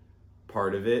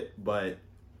part of it, but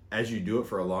as you do it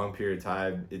for a long period of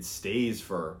time, it stays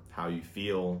for how you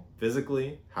feel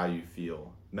physically, how you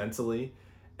feel mentally,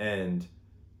 and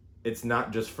it's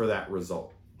not just for that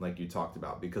result like you talked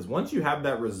about, because once you have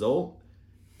that result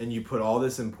and you put all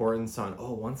this importance on,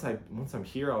 oh, once I'm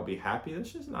here I'll be happy,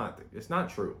 that's just not, it's not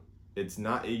true. It's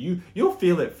not, you'll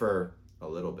feel it for a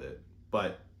little bit,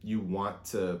 but you want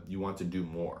to do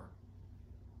more.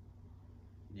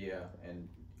 Yeah, and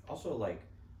also like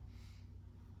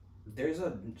there's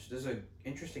a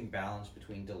interesting balance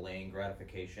between delaying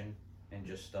gratification and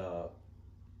just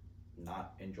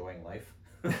not enjoying life.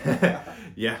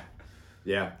 Yeah,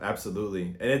 yeah,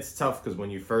 absolutely. And it's tough because when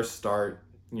you first start,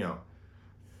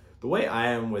 the way I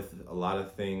am with a lot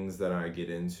of things that I get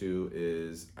into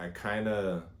is I kind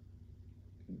of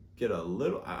get a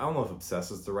little, I don't know if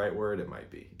obsessed is the right word, it might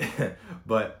be.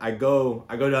 But I go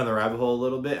down the rabbit hole a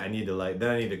little bit. I need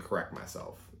to correct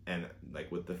myself. And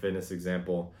like with the fitness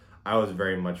example, I was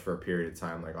very much for a period of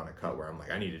time like on a cut where I'm like,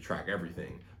 I need to track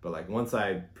everything. But like once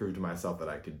I proved to myself that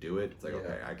I could do it, it's like,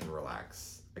 okay, I can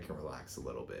relax a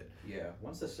little bit. Yeah,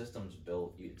 once the system's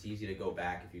built, it's easy to go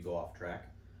back if you go off track.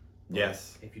 But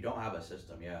Yes. if you don't have a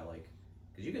system, like,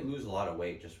 because you can lose a lot of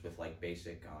weight just with like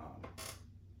basic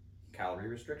calorie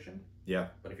restriction. Yeah.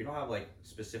 But if you don't have like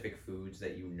specific foods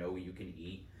that you can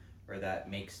eat or that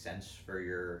makes sense for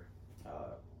your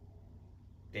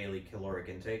daily caloric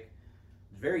intake,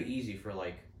 it's very easy for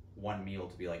like one meal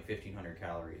to be like 1,500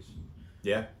 calories.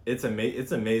 Yeah, it's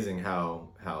amazing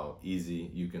how easy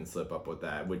you can slip up with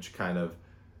that, which kind of,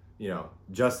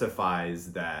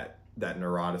 justifies that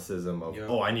neuroticism of,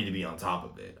 oh, I need to be on top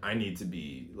of it. I need to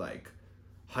be like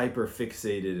hyper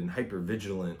fixated and hyper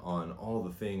vigilant on all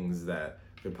the things that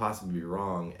could possibly be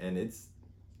wrong. And it's,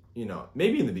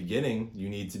 maybe in the beginning you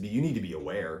need to be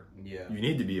aware. Yeah. You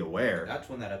need to be aware. That's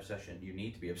when that obsession, you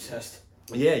need to be obsessed.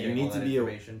 Yeah, you need to be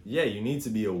you need to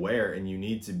be aware and you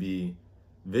need to be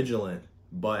vigilant,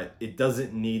 but it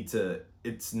doesn't need to,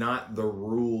 it's not the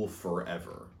rule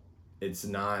forever. It's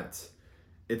not,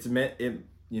 it's meant,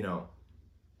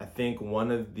 I think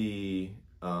one of the,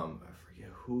 I forget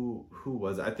who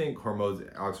was it? I think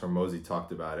Alex Hormozy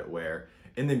talked about it, where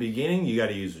in the beginning you got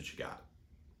to use what you got.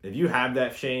 If you have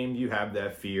that shame, you have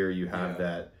that fear, you have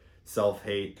that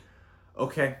self-hate,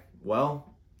 okay,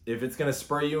 well, if it's going to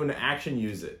spur you into action,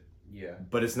 use it. Yeah.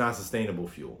 But it's not sustainable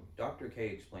fuel. Dr. K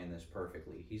explained this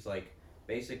perfectly. He's like,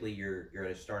 basically you're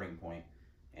at a starting point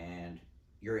and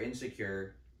you're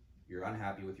insecure, you're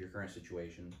unhappy with your current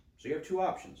situation. So you have two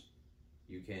options.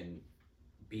 You can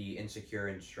be insecure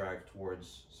and strive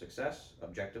towards success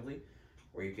objectively,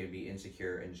 or you can be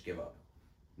insecure and just give up.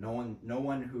 No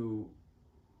one who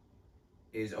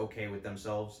is okay with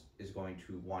themselves is going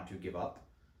to want to give up,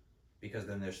 because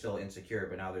then they're still insecure,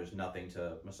 but now there's nothing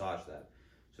to massage that.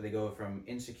 So they go from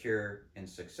insecure and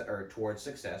success, or towards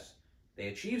success. They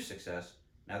achieve success.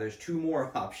 Now there's two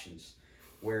more options,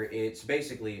 where it's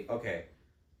basically, okay,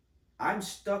 I'm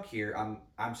stuck here.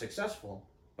 I'm successful,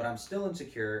 but I'm still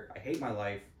insecure. I hate my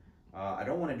life. I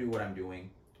don't want to do what I'm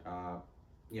doing.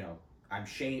 I'm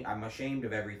ashamed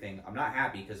of everything. I'm not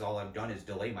happy because all I've done is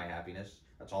delay my happiness.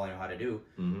 That's all I know how to do.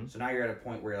 Mm-hmm. So now you're at a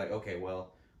point where you're like, okay,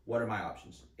 well, what are my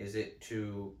options? Is it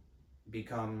to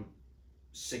become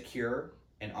secure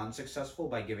and unsuccessful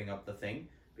by giving up the thing?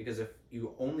 Because if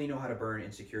you only know how to burn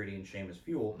insecurity and shame as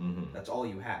fuel, that's all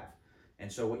you have.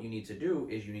 And so what you need to do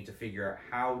is you need to figure out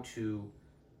how to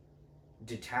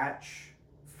detach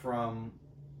from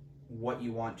what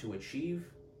you want to achieve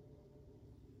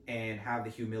and have the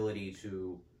humility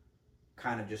to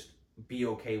kind of just be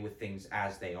okay with things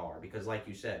as they are. Because like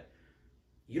you said,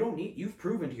 you've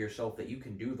proven to yourself that you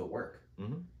can do the work.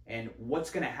 Mm-hmm. And what's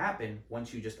going to happen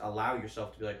once you just allow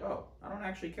yourself to be like, oh, I don't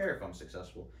actually care if I'm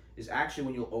successful, is actually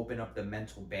when you'll open up the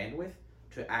mental bandwidth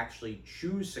to actually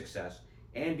choose success.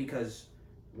 And because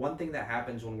one thing that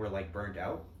happens when we're like burnt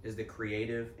out is the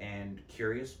creative and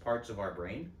curious parts of our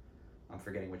brain. I'm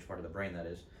forgetting which part of the brain that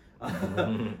is.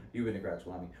 You've been to grad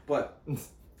school, I mean. But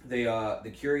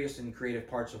the curious and creative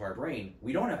parts of our brain,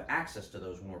 we don't have access to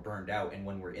those when we're burned out and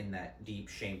when we're in that deep,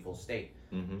 shameful state.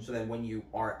 Mm-hmm. So then when you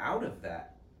are out of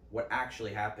that, what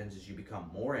actually happens is you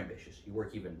become more ambitious. You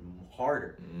work even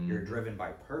harder. You're driven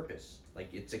by purpose. Like,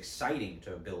 it's exciting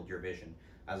to build your vision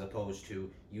as opposed to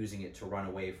using it to run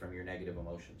away from your negative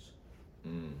emotions.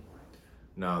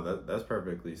 No, that's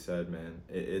perfectly said, man.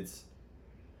 It's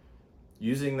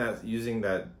using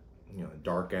that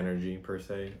dark energy per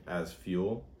se as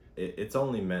fuel. It's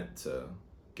only meant to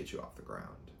get you off the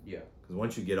ground. Yeah. Because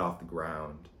once you get off the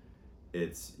ground,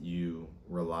 it's you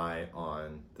rely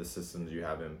on the systems you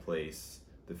have in place,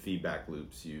 the feedback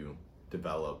loops you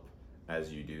develop,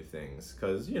 as you do things.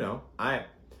 Because, you know, I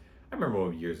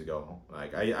remember years ago,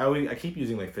 like I keep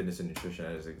using like fitness and nutrition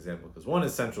as an example because one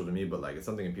is central to me, but like it's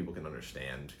something that people can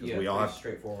understand because we all have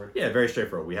straightforward. Yeah, very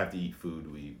straightforward. We have to eat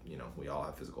food. We all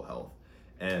have physical health.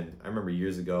 And I remember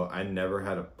years ago, I never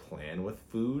had a plan with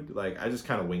food. Like I just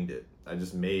kind of winged it. I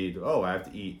just made, oh, I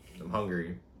have to eat. I'm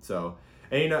hungry. So,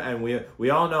 and you know, and we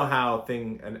all know how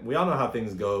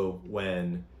things go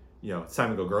when, you know, it's time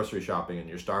to go grocery shopping and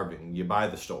you're starving. You buy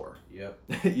the store. Yep.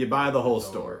 You buy the whole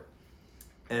store.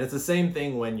 And it's the same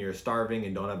thing when you're starving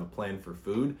and don't have a plan for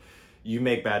food. You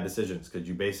make bad decisions because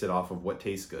you base it off of what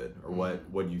tastes good or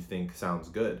what you think sounds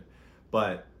good.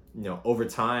 But, you know, over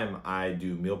time, I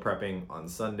do meal prepping on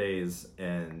Sundays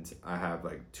and I have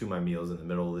like 2 of my meals in the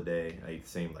middle of the day. I eat the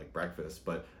same like breakfast,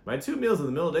 but my 2 meals in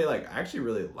the middle of the day, like I actually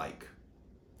really like.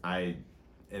 And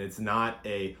it's not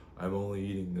I'm only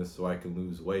eating this so I can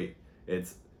lose weight.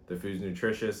 It's the food's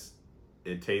nutritious,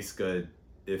 it tastes good,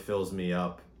 it fills me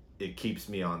up, it keeps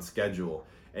me on schedule.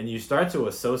 And you start to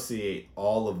associate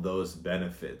all of those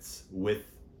benefits with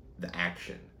the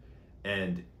action.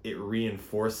 And it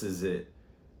reinforces it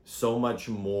so much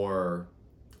more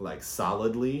like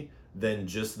solidly than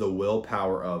just the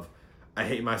willpower of, I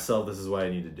hate myself, this is what I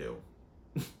need to do.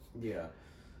 Yeah.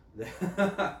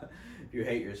 If you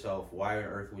hate yourself, why on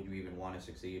earth would you even want to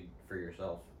succeed for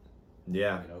yourself?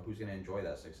 Yeah. You know, who's going to enjoy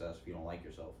that success if you don't like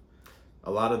yourself? A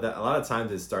lot of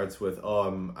times it starts with,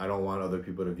 I don't want other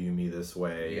people to view me this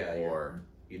way. Yeah, or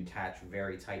you attach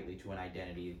very tightly to an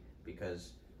identity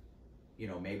because, you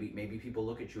know, maybe people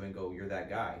look at you and go, you're that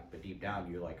guy, but deep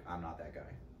down you're like, I'm not that guy.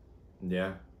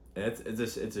 Yeah. And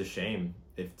it's a shame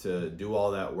if to do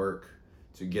all that work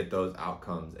to get those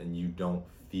outcomes and you don't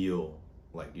feel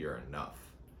like you're enough.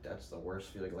 That's the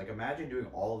worst feeling. Like imagine doing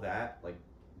all of that, like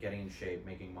getting in shape,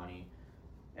 making money,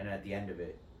 and at the end of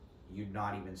it, you're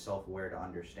not even self-aware to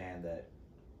understand that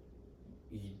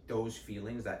those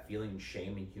feelings, that feeling of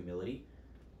shame and humility,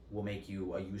 will make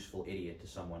you a useful idiot to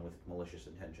someone with malicious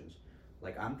intentions.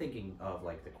 Like I'm thinking of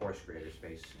like the course creator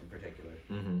space in particular,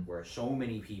 where so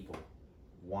many people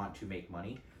want to make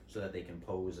money so that they can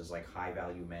pose as like high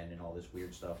value men and all this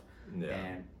weird stuff. Yeah.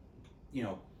 And you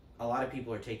know, a lot of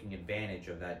people are taking advantage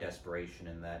of that desperation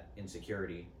and that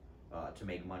insecurity to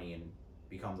make money and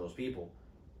become those people.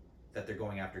 That they're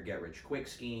going after get rich quick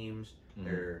schemes.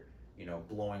 They're, you know,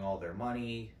 blowing all their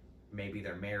money. Maybe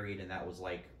they're married and that was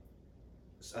like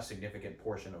a significant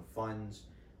portion of funds.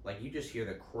 Like you just hear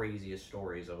the craziest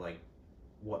stories of like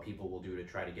what people will do to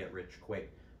try to get rich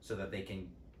quick so that they can,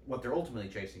 what they're ultimately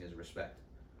chasing is respect.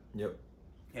 Yep.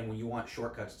 And when you want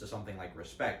shortcuts to something like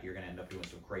respect, you're going to end up doing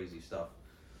some crazy stuff.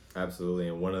 Absolutely.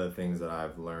 And one of the things that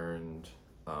I've learned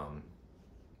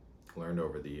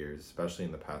over the years, especially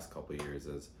in the past couple of years,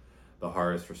 is the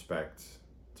hardest respect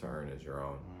to earn is your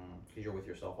own. Because you're with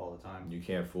yourself all the time. You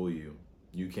can't fool you.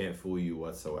 You can't fool you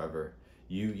whatsoever.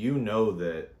 You know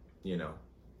that, you know,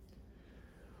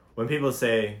 when people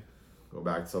say, go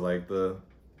back to like the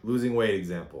losing weight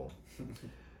example,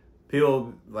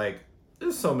 people like,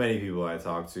 there's so many people I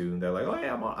talk to, they're like, oh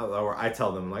yeah, or I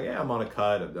tell them like, yeah, I'm on a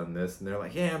cut, I've done this, and they're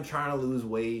like, yeah, I'm trying to lose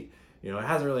weight. You know, it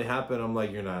hasn't really happened. I'm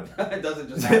like, you're not. It doesn't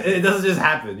just happen. It doesn't just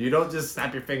happen. You don't just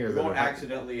snap your fingers. You won't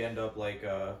accidentally end up like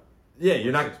yeah,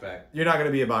 you're not going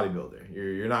to be a bodybuilder.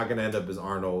 You're not going to end up as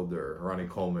Arnold or Ronnie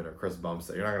Coleman or Chris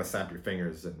Bumstead. You're not going to snap your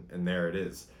fingers and there it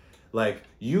is. Like,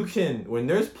 you can, when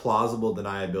there's plausible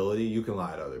deniability, you can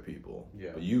lie to other people. Yeah.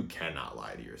 But you cannot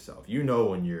lie to yourself. You know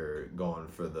when you're going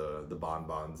for the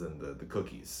bonbons and the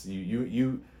cookies.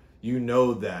 You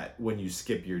know that when you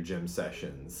skip your gym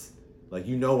sessions. Like,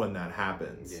 you know when that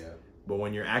happens. Yeah. But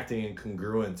when you're acting in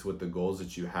congruence with the goals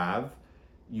that you have,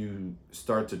 you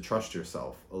start to trust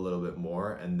yourself a little bit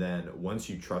more. And then once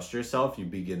you trust yourself, you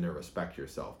begin to respect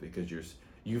yourself because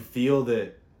you feel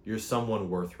that you're someone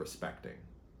worth respecting.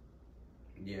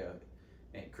 Yeah.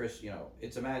 And Chris, you know,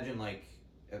 it's imagine like,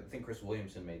 I think Chris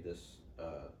Williamson made this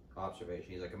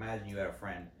observation. He's like, imagine you had a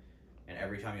friend and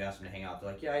every time you ask them to hang out,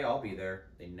 they're like, yeah, I'll be there.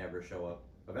 They never show up.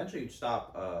 Eventually you'd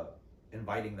stop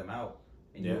inviting them out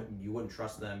and you wouldn't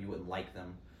trust them. You wouldn't like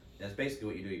them. And that's basically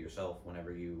what you do to yourself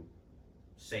whenever you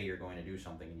say you're going to do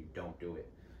something and you don't do it.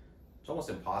 It's almost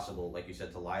impossible, like you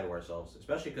said, to lie to ourselves,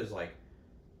 especially because like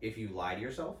if you lie to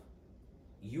yourself,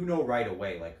 you know right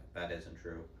away like that isn't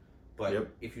true. But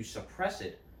if you suppress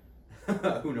it,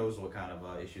 who knows what kind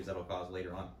of issues that'll cause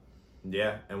later on.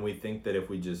 Yeah, and we think that if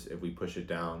we push it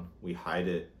down, we hide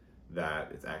it,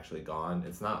 that it's actually gone.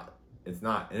 It's not,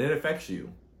 and it affects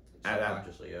you.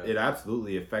 Subconsciously, yeah. It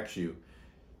absolutely affects you.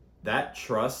 That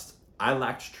trust, I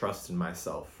lacked trust in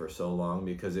myself for so long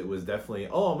because it was definitely,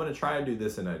 I'm going to try to do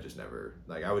this, and I just never,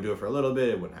 like, I would do it for a little bit,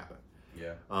 it wouldn't happen.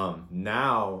 Yeah.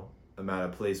 Now I'm at a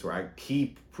place where I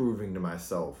keep proving to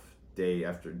myself day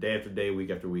after day, week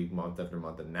after week, month after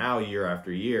month, and now year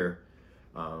after year,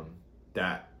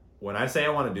 that when I say I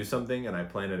want to do something and I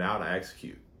plan it out, I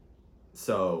execute.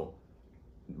 So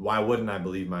why wouldn't I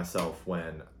believe myself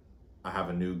when I have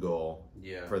a new goal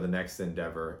for the next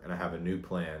endeavor and I have a new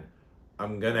plan?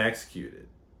 I'm going to execute it.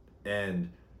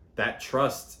 And that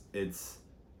trust, it's,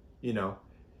 you know,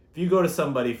 if you go to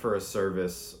somebody for a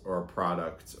service or a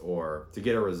product or to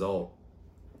get a result,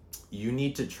 you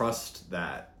need to trust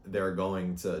that they're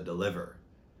going to deliver.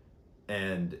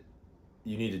 And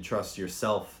you need to trust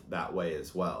yourself that way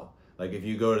as well. Like if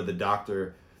you go to the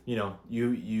doctor, you know,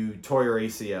 you tore your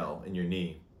ACL in your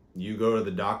knee. You go to the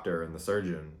doctor and the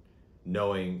surgeon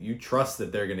knowing you trust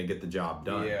that they're going to get the job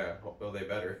done. Yeah, well, they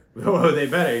better. Well, they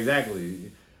better,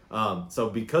 exactly. So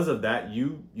because of that,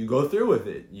 you go through with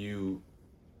it. You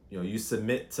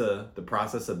submit to the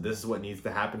process of this is what needs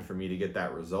to happen for me to get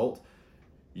that result.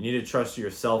 You need to trust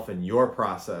yourself and your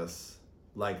process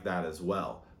like that as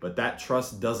well. But that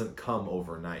trust doesn't come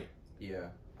overnight. Yeah.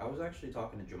 I was actually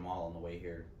talking to Jamal on the way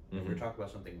here. Mm-hmm. We were talking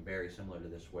about something very similar to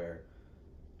this where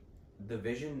the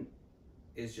vision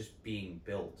is just being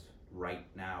built right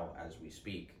now as we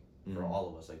speak for all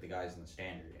of us, like the guys in the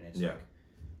standard. And it's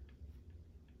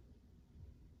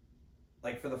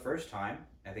like for the first time,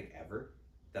 I think ever,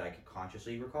 that I could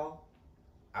consciously recall,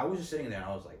 I was just sitting there and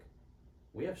I was like,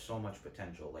 we have so much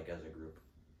potential, like, as a group.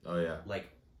 Oh, yeah. Like,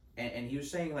 and he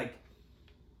was saying, like,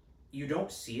 you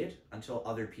don't see it until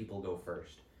other people go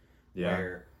first. Yeah.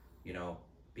 Where, you know,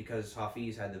 because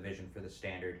Hafiz had the vision for the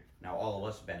standard, now all of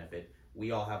us benefit.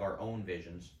 We all have our own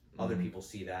visions. Other people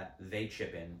see that. They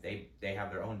chip in. They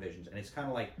have their own visions. And it's kind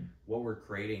of like what we're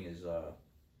creating is,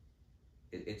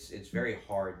 it's very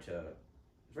hard to...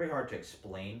 It's very hard to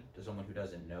explain to someone who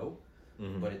doesn't know,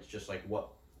 but it's just like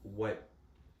what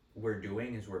we're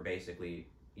doing is we're basically,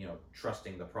 you know,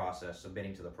 trusting the process,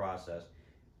 submitting to the process.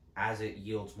 As it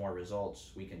yields more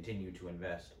results, we continue to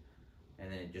invest, and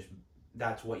then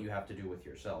that's what you have to do with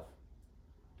yourself.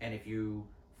 And if you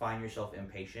find yourself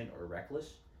impatient or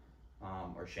reckless,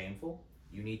 or shameful,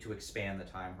 you need to expand the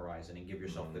time horizon and give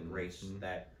yourself the grace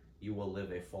that you will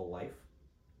live a full life,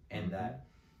 and that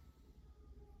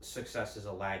success is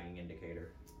a lagging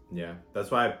indicator. Yeah,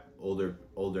 that's why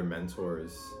older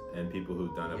mentors and people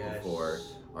who've done it before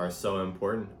are so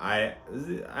important. I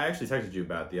actually texted you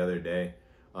about it the other day,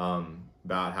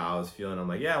 about how I was feeling. I'm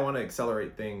like, yeah, I want to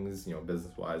accelerate things, you know,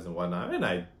 business wise and whatnot, and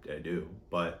I do.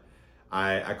 But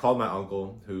I called my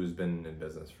uncle who's been in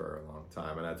business for a long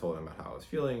time, and I told him about how I was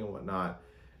feeling and whatnot,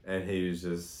 and he was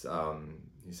just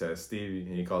he says, Stevie,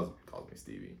 and he calls me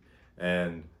Stevie,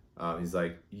 and he's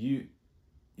like, you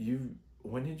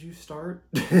when did you start?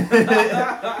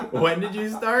 When did you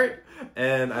start?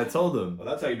 And I told him. Well,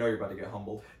 that's how you know you're about to get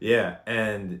humbled. Yeah,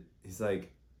 and he's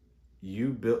like, you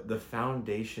built the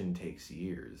foundation takes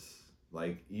years.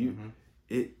 Like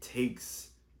it takes.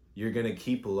 You're gonna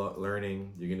keep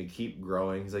learning. You're gonna keep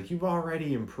growing. He's like, you've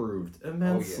already improved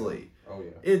immensely. Oh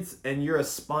yeah. And you're a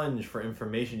sponge for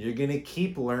information. You're gonna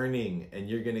keep learning, and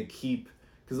you're gonna keep.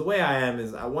 Because the way I am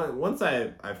is I love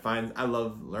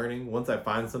learning. Once I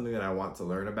find something that I want to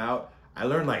learn about, I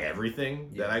learn like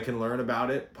everything that I can learn about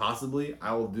it. Possibly,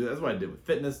 I will do. That's what I did with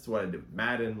fitness. That's what I did with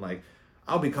Madden. Like,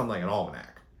 I'll become like an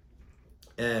almanac.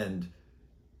 And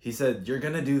he said, you're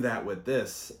gonna do that with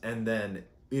this, and then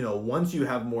once you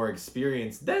have more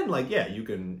experience, then like you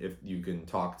can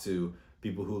talk to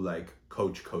people who like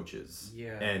coaches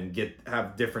and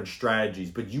have different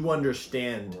strategies, but you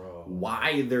understand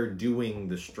why they're doing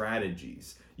the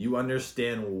strategies. You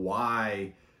understand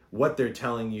what they're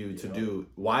telling you to do,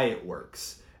 why it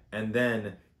works. And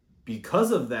then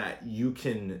because of that, you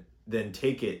can then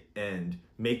take it and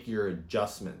make your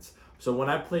adjustments. So when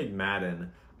I played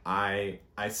Madden, I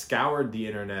scoured the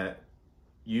internet,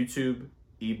 YouTube,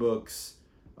 ebooks,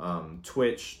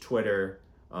 Twitch, Twitter,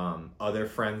 other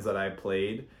friends that I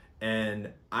played, and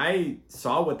I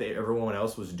saw what everyone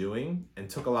else was doing and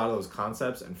took a lot of those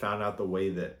concepts and found out the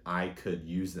way that I could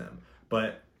use them.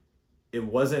 But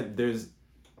there's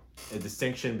a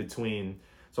distinction between,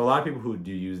 so a lot of people who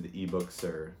do use the ebooks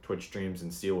or Twitch streams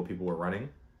and steal what people were running,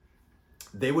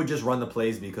 they would just run the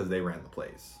plays because they ran the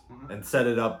plays and set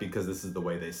it up because this is the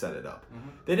way they set it up.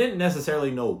 They didn't necessarily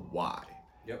know why.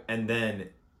 Yep. And then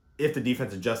if the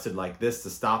defense adjusted like this to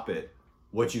stop it,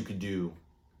 what you could do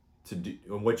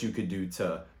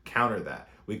to counter that.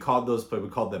 We called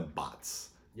them bots.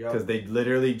 Because they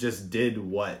literally just did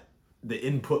what the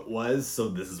input was, so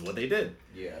this is what they did.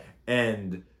 Yeah.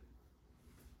 And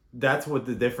that's what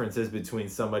the difference is between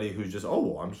somebody who's just, oh,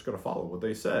 well, I'm just going to follow what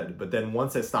they said. But then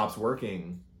once it stops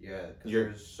working. Yeah, because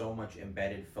there's so much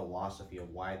embedded philosophy of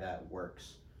why that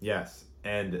works. Yes.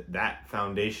 And that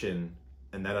foundation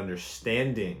and that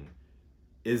understanding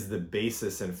is the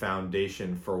basis and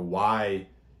foundation for why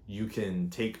you can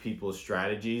take people's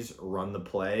strategies, run the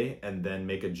play, and then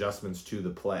make adjustments to the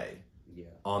play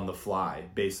on the fly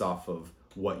based off of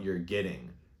what you're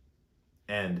getting.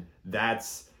 And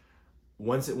that's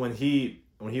when he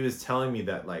was telling me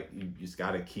that, like, you just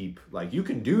got to keep, like, you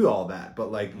can do all that,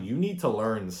 but like you need to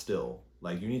learn still.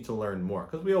 Like, you need to learn more,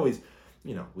 because we always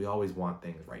want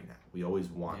things right now. We always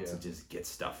want to just get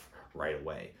stuff right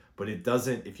away. But it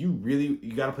doesn't, if you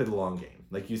got to play the long game.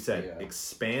 Like you said,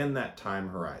 expand that time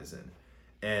horizon.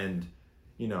 And,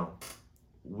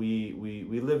 we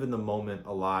live in the moment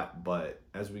a lot, but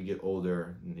as we get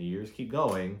older and the years keep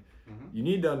going, you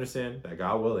need to understand that,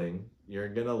 God willing, you're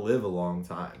going to live a long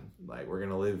time. Like, we're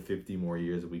going to live 50 more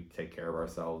years if we take care of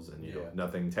ourselves and,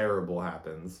 nothing terrible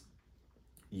happens.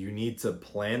 You need to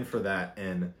plan for that,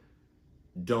 and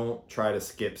don't try to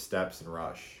skip steps and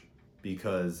rush.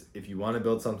 Because if you want to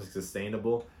build something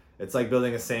sustainable, it's like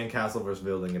building a sandcastle versus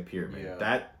building a pyramid. Yeah.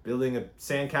 That building a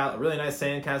really nice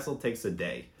sandcastle takes a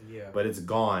day, but it's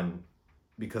gone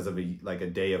because of a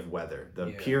day of weather. The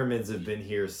pyramids have been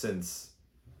here since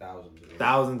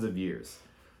thousands of years.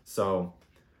 So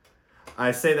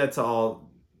I say that to all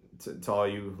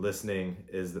you listening,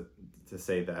 is to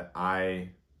say that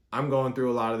I'm going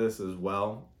through a lot of this as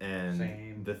well, and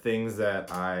Same. The things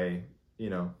that I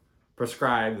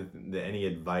prescribe, any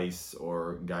advice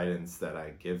or guidance that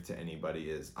I give to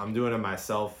anybody is I'm doing it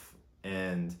myself,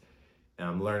 and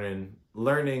I'm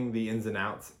learning the ins and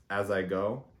outs as I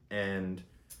go, and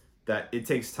that it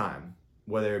takes time,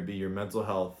 whether it be your mental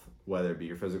health, whether it be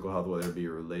your physical health, whether it be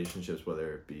your relationships,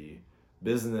 whether it be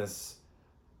business,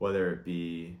 whether it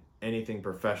be anything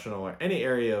professional or any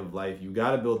area of life. You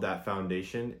got to build that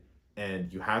foundation,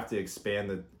 and you have to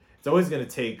expand it's always going to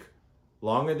take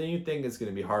longer than you think. It's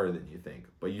going to be harder than you think,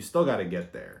 but you still got to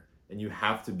get there, and you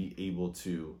have to be able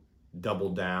to double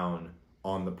down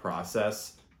on the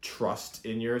process, trust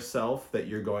in yourself that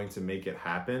you're going to make it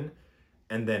happen,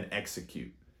 and then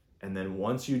execute. And then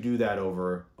once you do that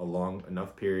over a long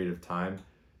enough period of time,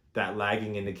 that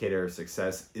lagging indicator of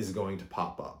success is going to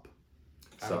pop up.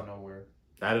 Out of nowhere.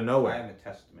 Out of nowhere. I am a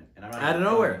testament. And I'm not out of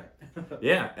nowhere.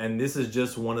 Yeah, and this is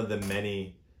just one of the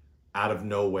many out of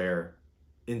nowhere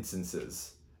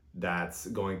instances that's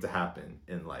going to happen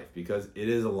in life, because it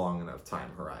is a long enough time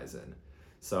horizon.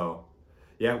 So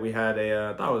yeah, we had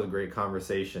thought it was a great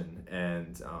conversation,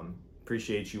 and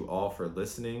appreciate you all for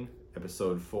listening.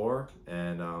 Episode 4,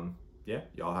 and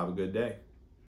y'all have a good day.